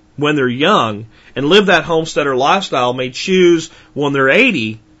cities when they're young and live that homesteader lifestyle may choose when they're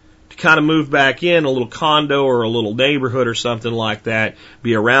 80 to kind of move back in a little condo or a little neighborhood or something like that,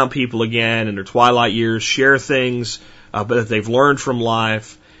 be around people again in their twilight years, share things that they've learned from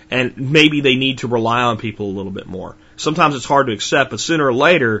life, and maybe they need to rely on people a little bit more. Sometimes it's hard to accept, but sooner or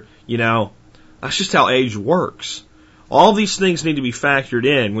later, you know, that's just how age works. All these things need to be factored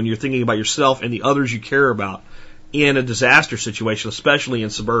in when you're thinking about yourself and the others you care about in a disaster situation, especially in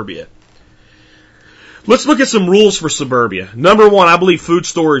suburbia. Let's look at some rules for suburbia. Number one, I believe food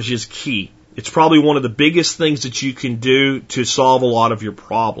storage is key. It's probably one of the biggest things that you can do to solve a lot of your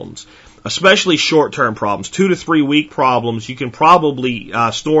problems, especially short-term problems. 2 to 3 week problems, you can probably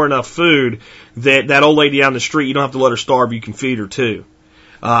store enough food that old lady down the street, you don't have to let her starve, you can feed her too.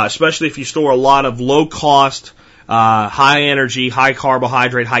 Especially if you store a lot of low-cost, high energy, high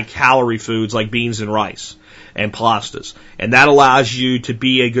carbohydrate, high calorie foods like beans and rice and pastas. And that allows you to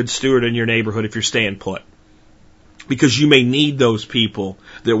be a good steward in your neighborhood if you're staying put, because you may need those people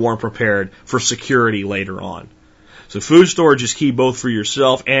that weren't prepared for security later on. So food storage is key both for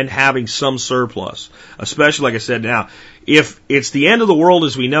yourself and having some surplus, especially, like I said, now, if it's the end of the world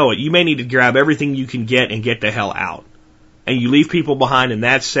as we know it, you may need to grab everything you can get and get the hell out. And you leave people behind, and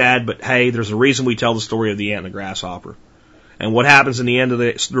that's sad, but hey, there's a reason we tell the story of the ant and the grasshopper. And what happens in the end of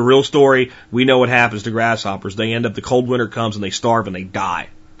the real story, we know what happens to grasshoppers. They end up, the cold winter comes, and they starve and they die.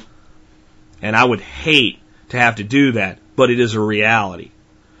 And I would hate to have to do that, but it is a reality.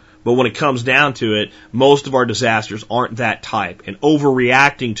 But when it comes down to it, most of our disasters aren't that type, and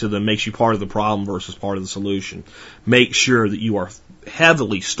overreacting to them makes you part of the problem versus part of the solution. Make sure that you are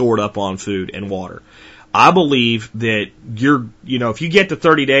heavily stored up on food and water. I believe that if you get to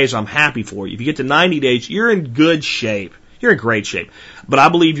 30 days, I'm happy for you. If you get to 90 days, you're in good shape. You're in great shape. But I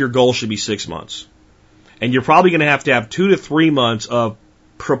believe your goal should be 6 months. And you're probably going to have 2 to 3 months of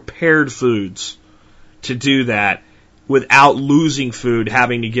prepared foods to do that without losing food,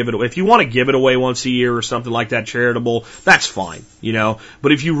 having to give it away. If you want to give it away once a year or something like that, charitable, that's fine,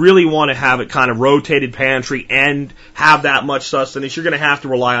 But if you really want to have it kind of rotated pantry and have that much sustenance, you're going to have to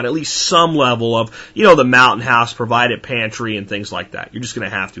rely on at least some level of, the Mountain House provided pantry and things like that. You're just going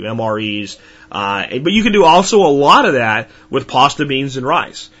to have to, MREs. But you can do also a lot of that with pasta, beans, and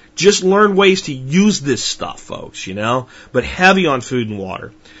rice. Just learn ways to use this stuff, folks, but heavy on food and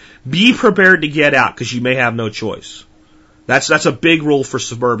water. Be prepared to get out, because you may have no choice. That's a big rule for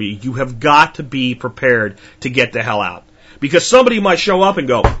suburbia. You have got to be prepared to get the hell out. Because somebody might show up and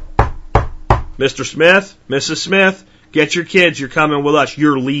go, Mr. Smith, Mrs. Smith, get your kids, you're coming with us,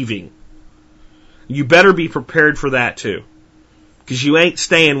 you're leaving. You better be prepared for that too. Because you ain't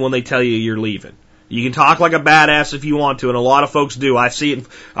staying when they tell you you're leaving. You can talk like a badass if you want to, and a lot of folks do. I see it,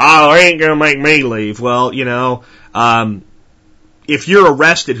 they ain't gonna make me leave. Well, if you're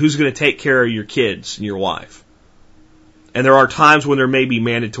arrested, who's gonna take care of your kids and your wife? And there are times when there may be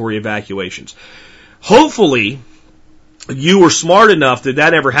mandatory evacuations. Hopefully, you were smart enough that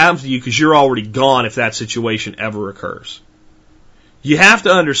never happens to you, because you're already gone if that situation ever occurs. You have to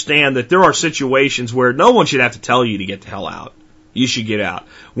understand that there are situations where no one should have to tell you to get the hell out. You should get out.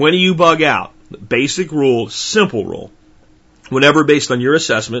 When do you bug out? Basic rule, simple rule. Whenever based on your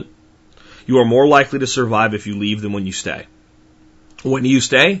assessment, you are more likely to survive if you leave than when you stay. When you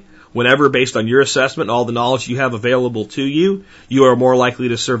stay, whenever based on your assessment and all the knowledge you have available to you, you are more likely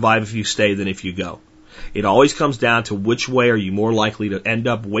to survive if you stay than if you go. It always comes down to which way are you more likely to end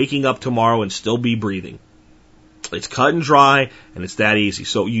up waking up tomorrow and still be breathing. It's cut and dry, and it's that easy.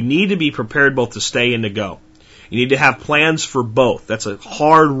 So you need to be prepared both to stay and to go. You need to have plans for both. That's a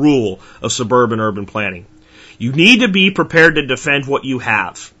hard rule of suburban urban planning. You need to be prepared to defend what you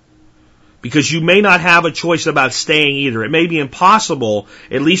have, because you may not have a choice about staying either. It may be impossible,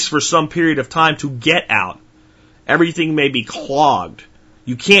 at least for some period of time, to get out. Everything may be clogged.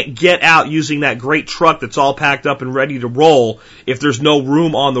 You can't get out using that great truck that's all packed up and ready to roll if there's no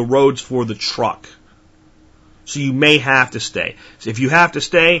room on the roads for the truck. So you may have to stay. So if you have to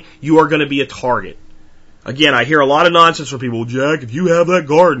stay, you are going to be a target. Again, I hear a lot of nonsense from people. Jack, if you have that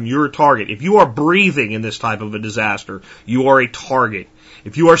garden, you're a target. If you are breathing in this type of a disaster, you are a target.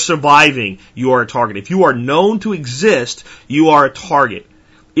 If you are surviving, you are a target. If you are known to exist, you are a target.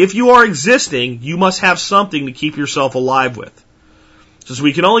 If you are existing, you must have something to keep yourself alive with. Since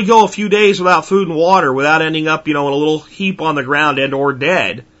we can only go a few days without food and water without ending up, in a little heap on the ground and or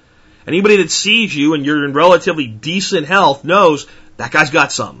dead, anybody that sees you and you're in relatively decent health knows that guy's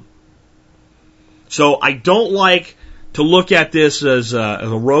got something. So I don't like to look at this as a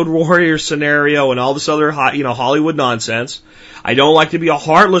road warrior scenario and all this other, Hollywood nonsense. I don't like to be a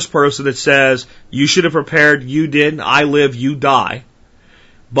heartless person that says, you should have prepared, you didn't, I live, you die.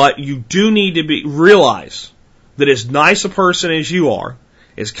 But you do need to realize that as nice a person as you are,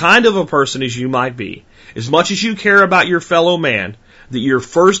 as kind of a person as you might be, as much as you care about your fellow man, that your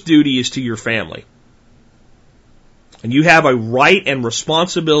first duty is to your family. And you have a right and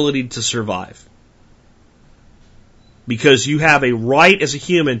responsibility to survive. Because you have a right as a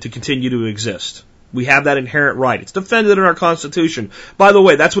human to continue to exist. We have that inherent right. It's defended in our Constitution. By the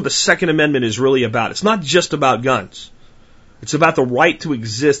way, that's what the Second Amendment is really about. It's not just about guns. It's about the right to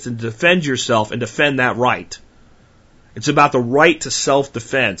exist and defend yourself and defend that right. It's about the right to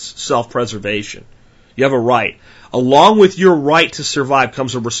self-defense, self-preservation. You have a right. Along with your right to survive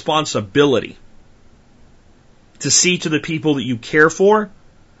comes a responsibility to see to the people that you care for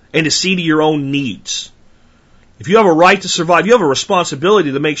and to see to your own needs. If you have a right to survive, you have a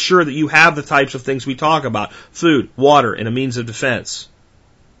responsibility to make sure that you have the types of things we talk about. Food, water, and a means of defense.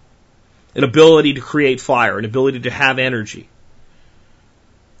 An ability to create fire, an ability to have energy.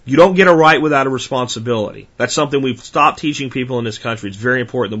 You don't get a right without a responsibility. That's something we've stopped teaching people in this country. It's very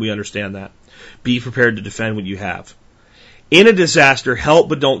important that we understand that. Be prepared to defend what you have. In a disaster, help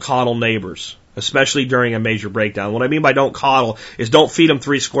but don't coddle neighbors, especially during a major breakdown. What I mean by don't coddle is don't feed them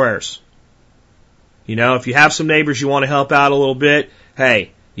 3 squares. If you have some neighbors you want to help out a little bit,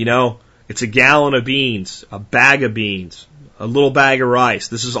 hey, it's a gallon of beans, a bag of beans, a little bag of rice.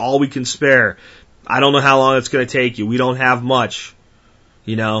 This is all we can spare. I don't know how long it's going to take you. We don't have much.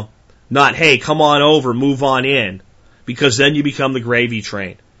 Not, hey, come on over, move on in. Because then you become the gravy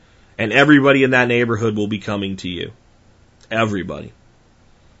train. And everybody in that neighborhood will be coming to you. Everybody.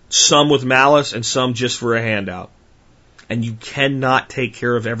 Some with malice and some just for a handout. And you cannot take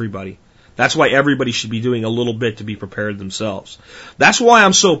care of everybody. That's why everybody should be doing a little bit to be prepared themselves. That's why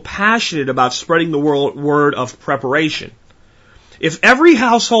I'm so passionate about spreading the word of preparation. If every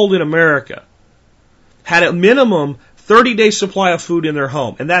household in America had a minimum 30-day supply of food in their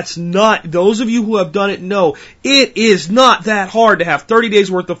home, and that's not, those of you who have done it know, it is not that hard to have 30 days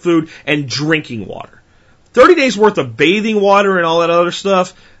worth of food and drinking water. 30 days worth of bathing water and all that other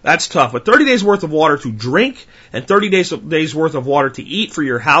stuff, that's tough. But 30 days worth of water to drink and 30 days worth of water to eat for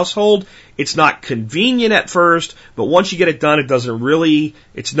your household, it's not convenient at first, but once you get it done,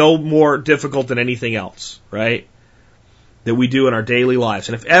 it's no more difficult than anything else, right? That we do in our daily lives.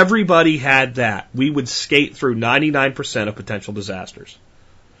 And if everybody had that, we would skate through 99% of potential disasters.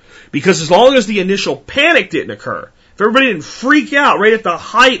 Because as long as the initial panic didn't occur, if everybody didn't freak out right at the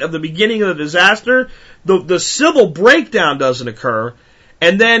height of the beginning of the disaster, the civil breakdown doesn't occur,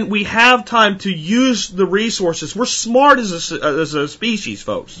 and then we have time to use the resources. We're smart as a species,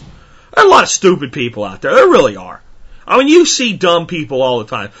 folks. There are a lot of stupid people out there. There really are. I mean, you see dumb people all the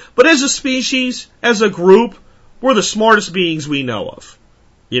time. But as a species, as a group, we're the smartest beings we know of.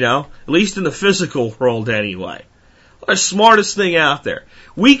 At least in the physical world anyway. We're the smartest thing out there.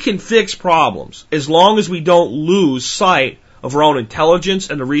 We can fix problems as long as we don't lose sight of our own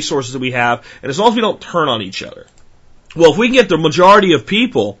intelligence and the resources that we have, and as long as we don't turn on each other. Well, if we can get the majority of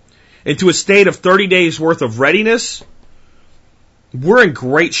people into a state of 30 days worth of readiness, we're in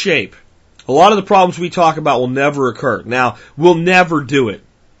great shape. A lot of the problems we talk about will never occur. Now, we'll never do it.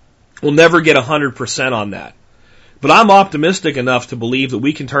 We'll never get 100% on that. But I'm optimistic enough to believe that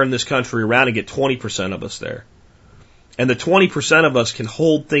we can turn this country around and get 20% of us there. And the 20% of us can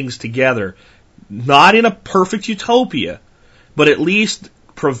hold things together, not in a perfect utopia, but at least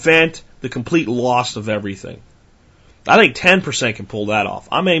prevent the complete loss of everything. I think 10% can pull that off.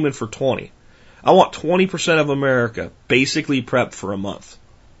 I'm aiming for 20. I want 20% of America basically prepped for a month.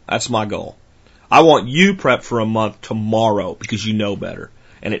 That's my goal. I want you prepped for a month tomorrow because you know better.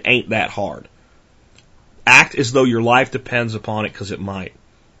 And it ain't that hard. Act as though your life depends upon it because it might.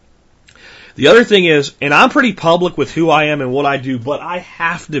 The other thing is, and I'm pretty public with who I am and what I do, but I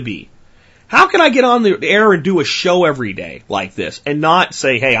have to be. How can I get on the air and do a show every day like this and not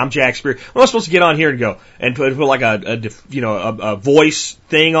say, hey, I'm Jack Spear? I'm not supposed to get on here and go and put like a voice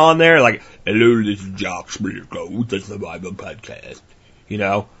thing on there, like, hello, this is Jack Spear, the Survival Podcast.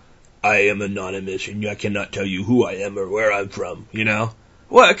 I am anonymous and I cannot tell you who I am or where I'm from,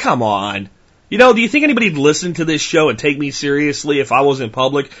 Well, come on. You know, do you think anybody'd listen to this show and take me seriously if I was in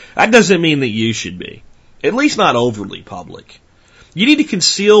public? That doesn't mean that you should be. At least not overly public. You need to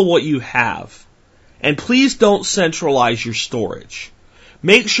conceal what you have. And please don't centralize your storage.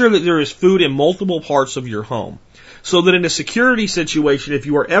 Make sure that there is food in multiple parts of your home. So that in a security situation, if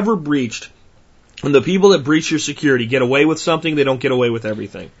you are ever breached, and the people that breach your security get away with something, they don't get away with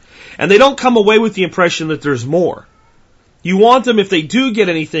everything. And they don't come away with the impression that there's more. You want them, if they do get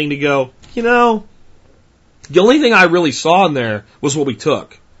anything, to go, you know, the only thing I really saw in there was what we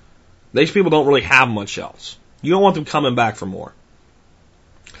took. These people don't really have much else. You don't want them coming back for more.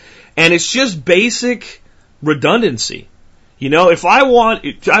 And it's just basic redundancy. You know, I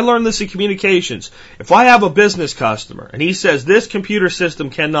learned this in communications. If I have a business customer and he says this computer system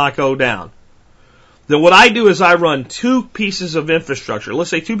cannot go down, then what I do is I run 2 pieces of infrastructure,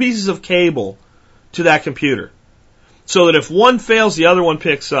 let's say 2 pieces of cable to that computer. So that if one fails, the other one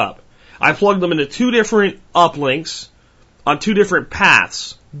picks up. I plug them into 2 different uplinks on 2 different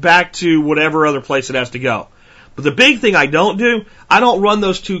paths back to whatever other place it has to go. But the big thing I don't do, I don't run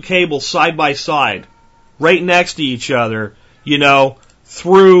those 2 cables side by side, right next to each other,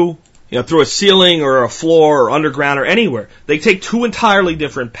 through a ceiling or a floor or underground or anywhere. They take 2 entirely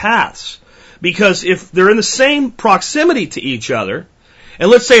different paths. Because if they're in the same proximity to each other, and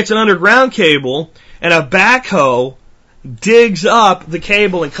let's say it's an underground cable, and a backhoe digs up the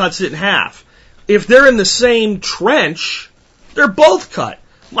cable and cuts it in half. If they're in the same trench, they're both cut.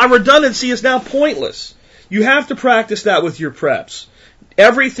 My redundancy is now pointless. You have to practice that with your preps.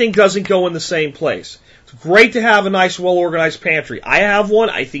 Everything doesn't go in the same place. It's great to have a nice, well-organized pantry. I have one.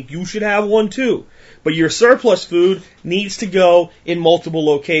 I think you should have one too. But your surplus food needs to go in multiple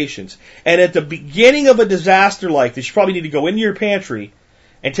locations. And at the beginning of a disaster like this, you probably need to go into your pantry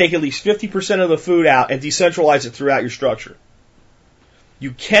and take at least 50% of the food out and decentralize it throughout your structure.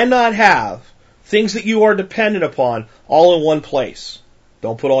 You cannot have things that you are dependent upon all in one place.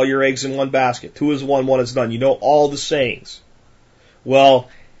 Don't put all your eggs in one basket. 2 is 1, 1 is none. You know all the sayings. Well,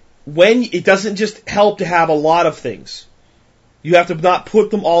 it doesn't just help to have a lot of things. You have to not put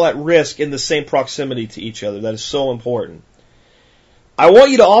them all at risk in the same proximity to each other. That is so important. I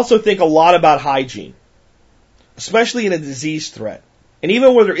want you to also think a lot about hygiene, especially in a disease threat. And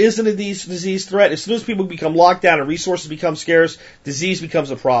even where there isn't a disease threat, as soon as people become locked down and resources become scarce, disease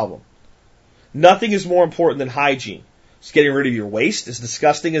becomes a problem. Nothing is more important than hygiene. It's getting rid of your waste. As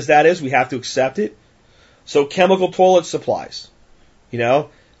disgusting as that is, we have to accept it. So chemical toilet supplies.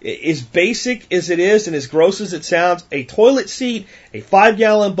 As basic as it is and as gross as it sounds, a toilet seat, a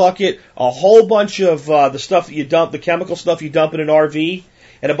 5-gallon bucket, a whole bunch of the stuff that you dump, the chemical stuff you dump in an RV,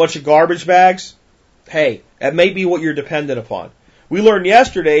 and a bunch of garbage bags, hey, that may be what you're dependent upon. We learned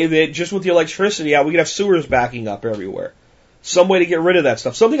yesterday that just with the electricity out, we could have sewers backing up everywhere. Some way to get rid of that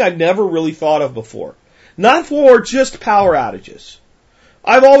stuff. Something I've never really thought of before. Not for just power outages.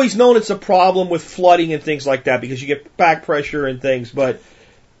 I've always known it's a problem with flooding and things like that because you get back pressure and things, but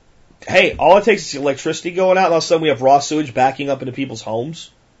hey, all it takes is electricity going out and all of a sudden we have raw sewage backing up into people's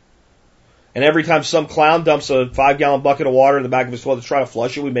homes. And every time some clown dumps a 5-gallon bucket of water in the back of his toilet to try to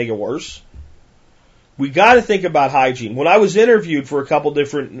flush it, we make it worse. We got to think about hygiene. When I was interviewed for a couple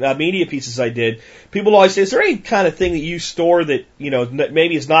different media pieces I did, people always say, is there any kind of thing that you store that,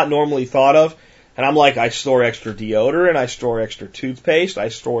 maybe is not normally thought of? And I'm like, I store extra deodorant, I store extra toothpaste, I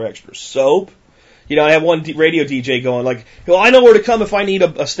store extra soap. I have one radio DJ going like, well, I know where to come if I need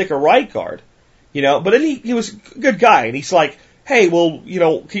a stick of Right Guard. But then he was a good guy, and he's like, hey, well,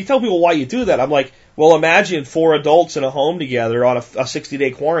 can you tell people why you do that? I'm like, well, imagine 4 adults in a home together on a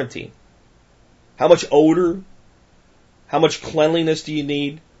 60-day quarantine. How much odor? How much cleanliness do you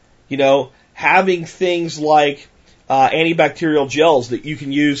need? Having things like antibacterial gels that you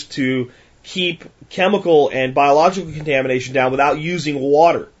can use to keep chemical and biological contamination down without using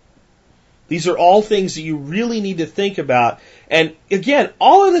water. These are all things that you really need to think about. And again,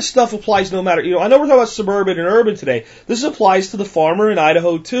 all of this stuff applies no matter, I know we're talking about suburban and urban today. This applies to the farmer in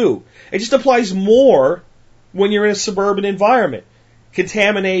Idaho too. It just applies more when you're in a suburban environment.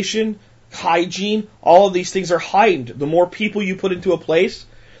 Contamination, hygiene, all of these things are heightened. The more people you put into a place,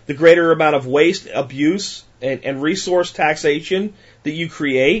 the greater amount of waste, abuse, and resource taxation that you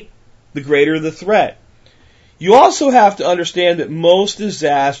create, the greater the threat. You also have to understand that most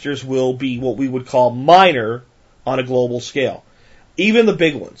disasters will be what we would call minor on a global scale, even the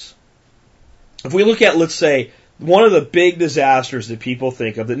big ones. If we look at, let's say, one of the big disasters that people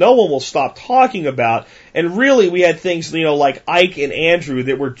think of that no one will stop talking about, and really we had things, like Ike and Andrew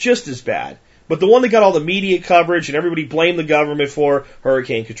that were just as bad, but the one that got all the media coverage and everybody blamed the government for,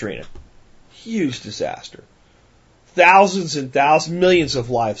 Hurricane Katrina. Huge disaster. Thousands and thousands, millions of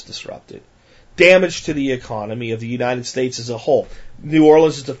lives disrupted. damage to the economy of the United States as a whole. New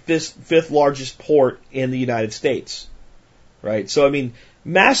Orleans is the fifth largest port in the United States, right? So, I mean,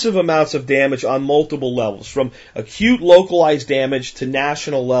 massive amounts of damage on multiple levels, from acute localized damage to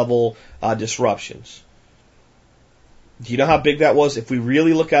national level disruptions. Do you know how big that was? If we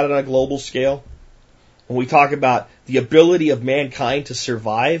really look at it on a global scale, when we talk about the ability of mankind to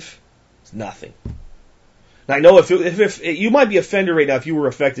survive, it's nothing. Now, I know if you might be offended right now if you were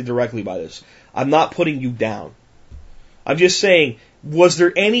affected directly by this. I'm not putting you down. I'm just saying, was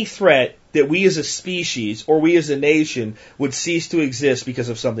there any threat that we as a species or we as a nation would cease to exist because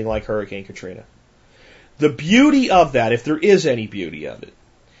of something like Hurricane Katrina? The beauty of that, if there is any beauty of it,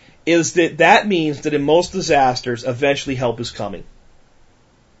 is that that means that in most disasters, eventually help is coming.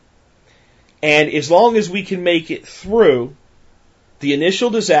 And as long as we can make it through the initial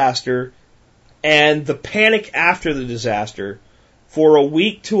disaster and the panic after the disaster for a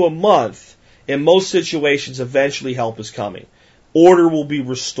week to a month, in most situations, eventually help is coming. Order will be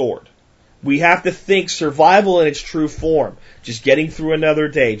restored. We have to think survival in its true form. Just getting through another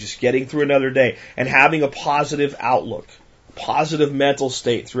day, and having a positive outlook, positive mental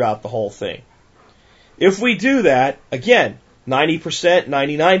state throughout the whole thing. If we do that, again, 90%,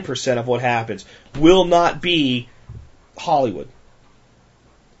 99% of what happens will not be Hollywood.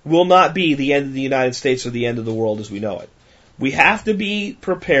 Will not be the end of the United States or the end of the world as we know it. We have to be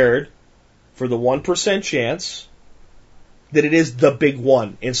prepared for the 1% chance that it is the big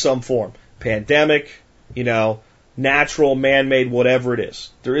one in some form. Pandemic, natural, man-made, whatever it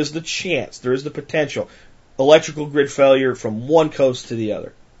is. There is the chance, there is the potential. Electrical grid failure from one coast to the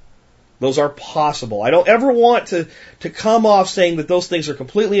other. Those are possible. I don't ever want to come off saying that those things are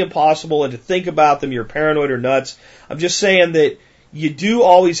completely impossible and to think about them you're paranoid or nuts. I'm just saying that you do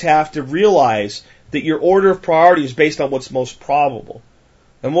always have to realize that your order of priority is based on what's most probable.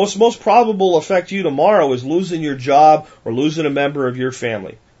 And what's most probable affect you tomorrow is losing your job or losing a member of your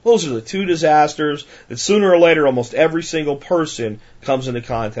family. Those are the two disasters that sooner or later almost every single person comes into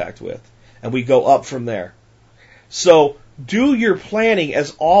contact with. And we go up from there. So do your planning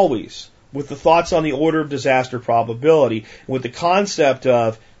as always with the thoughts on the order of disaster probability, with the concept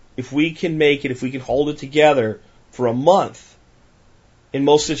of if we can make it, if we can hold it together for a month, in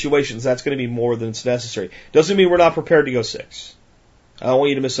most situations that's going to be more than it's necessary. Doesn't mean we're not prepared to go 6. I don't want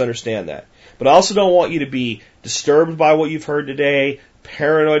you to misunderstand that. But I also don't want you to be disturbed by what you've heard today,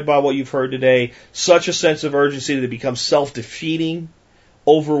 paranoid by what you've heard today, such a sense of urgency that it becomes self-defeating,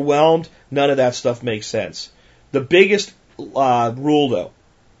 overwhelmed. None of that stuff makes sense. The biggest rule, though,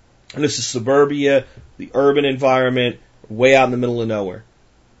 and this is suburbia, the urban environment, way out in the middle of nowhere,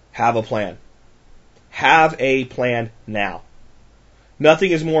 have a plan. Have a plan now.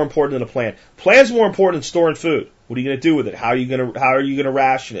 Nothing is more important than a plan. Plan is more important than storing food. What are you going to do with it? How are you going to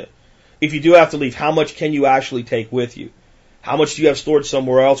ration it? If you do have to leave, how much can you actually take with you? How much do you have stored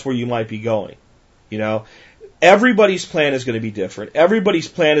somewhere else where you might be going? Everybody's plan is going to be different. Everybody's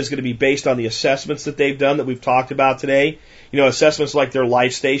plan is going to be based on the assessments that they've done that we've talked about today. Assessments like their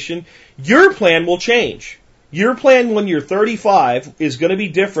life station. Your plan will change. Your plan when you're 35 is going to be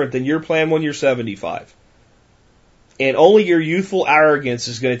different than your plan when you're 75. And only your youthful arrogance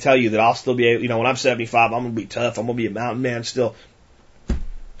is going to tell you that I'll still be able, when I'm 75, I'm going to be tough. I'm going to be a mountain man still.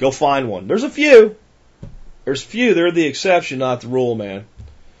 Go find one. There's a few. They're the exception, not the rule, man.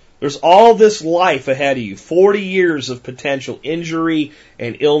 There's all this life ahead of you. 40 years of potential injury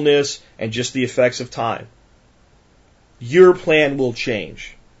and illness and just the effects of time. Your plan will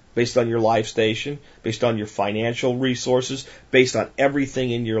change based on your life station, based on your financial resources, based on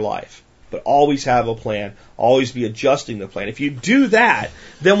everything in your life. But always have a plan. Always be adjusting the plan. If you do that,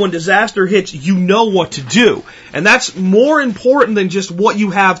 then when disaster hits, you know what to do. And that's more important than just what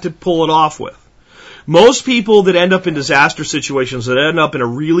you have to pull it off with. Most people that end up in disaster situations, that end up in a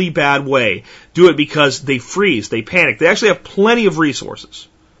really bad way, do it because they freeze, they panic. They actually have plenty of resources.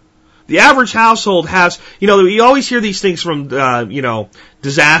 The average household has, you always hear these things from,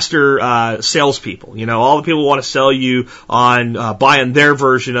 disaster salespeople. All the people want to sell you on buying their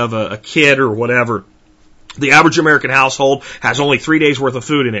version of a kit or whatever. The average American household has only 3 days worth of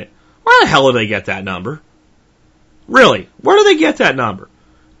food in it. Where the hell do they get that number? Really? Where do they get that number?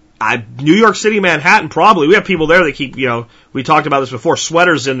 New York City, Manhattan, probably. We have people there that keep, we talked about this before,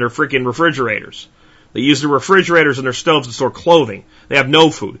 sweaters in their freaking refrigerators. They use the refrigerators in their stoves to store clothing. They have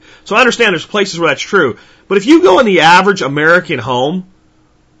no food. So I understand there's places where that's true. But if you go in the average American home,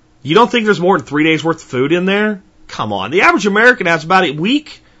 you don't think there's more than 3 days worth of food in there? Come on. The average American has about a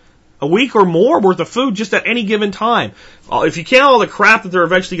week or more worth of food just at any given time. If you count all the crap that they're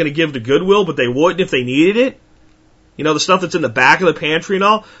eventually going to give to Goodwill, but they wouldn't if they needed it, you know, the stuff that's in the back of the pantry and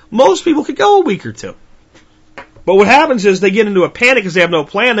all, most people could go a week or two. But what happens is they get into a panic because they have no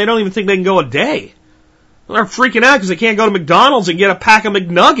plan. They don't even think they can go a day. They're freaking out because they can't go to McDonald's and get a pack of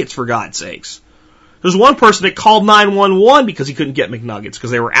McNuggets, for God's sakes. There's one person that called 911 because he couldn't get McNuggets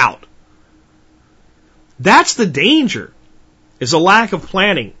because they were out. That's the danger, is a lack of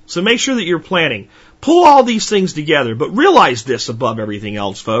planning. So make sure that you're planning. Pull all these things together, but realize this above everything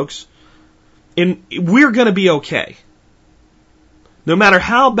else, folks. We're going to be okay. No matter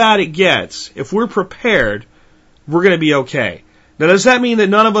how bad it gets, if we're prepared, we're going to be okay. Now, does that mean that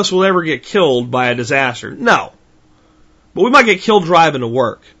none of us will ever get killed by a disaster? No. But we might get killed driving to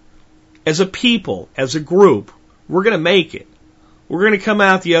work. As a people, as a group, we're going to make it. We're going to come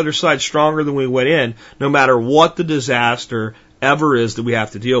out the other side stronger than we went in, no matter what the disaster ever is that we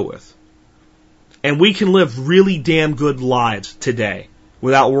have to deal with. And we can live really damn good lives today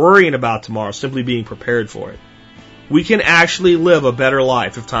without worrying about tomorrow, simply being prepared for it. We can actually live a better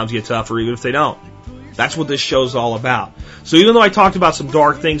life if times get tough or even if they don't. That's what this show's all about. So even though I talked about some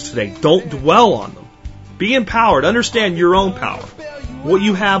dark things today, don't dwell on them. Be empowered. Understand your own power. What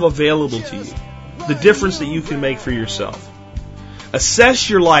you have available to you. The difference that you can make for yourself. Assess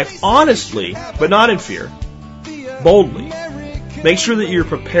your life honestly, but not in fear. Boldly. Make sure that you're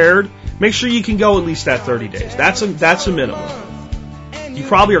prepared. Make sure you can go at least that 30 days. That's a minimum. You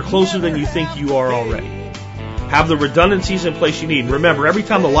probably are closer than you think you are already. Have the redundancies in place you need. Remember, every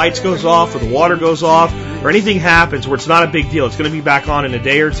time the lights goes off or the water goes off or anything happens where it's not a big deal, it's going to be back on in a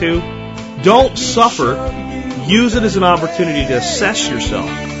day or two, don't suffer. Use it as an opportunity to assess yourself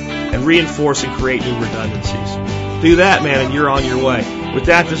and reinforce and create new redundancies. Do that, man, and you're on your way. With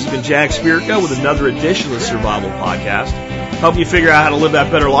that, this has been Jag Spirico with another edition of the Survival Podcast, helping you figure out how to live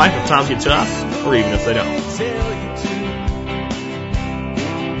that better life if times get tough or even if they don't.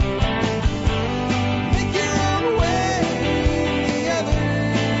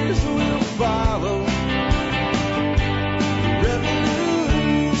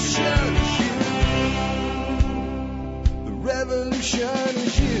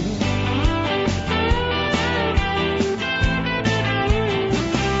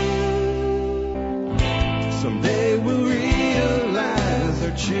 Someday we'll realize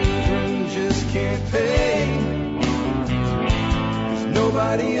our children just can't pay, 'cause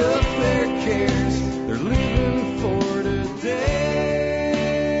nobody up there cares.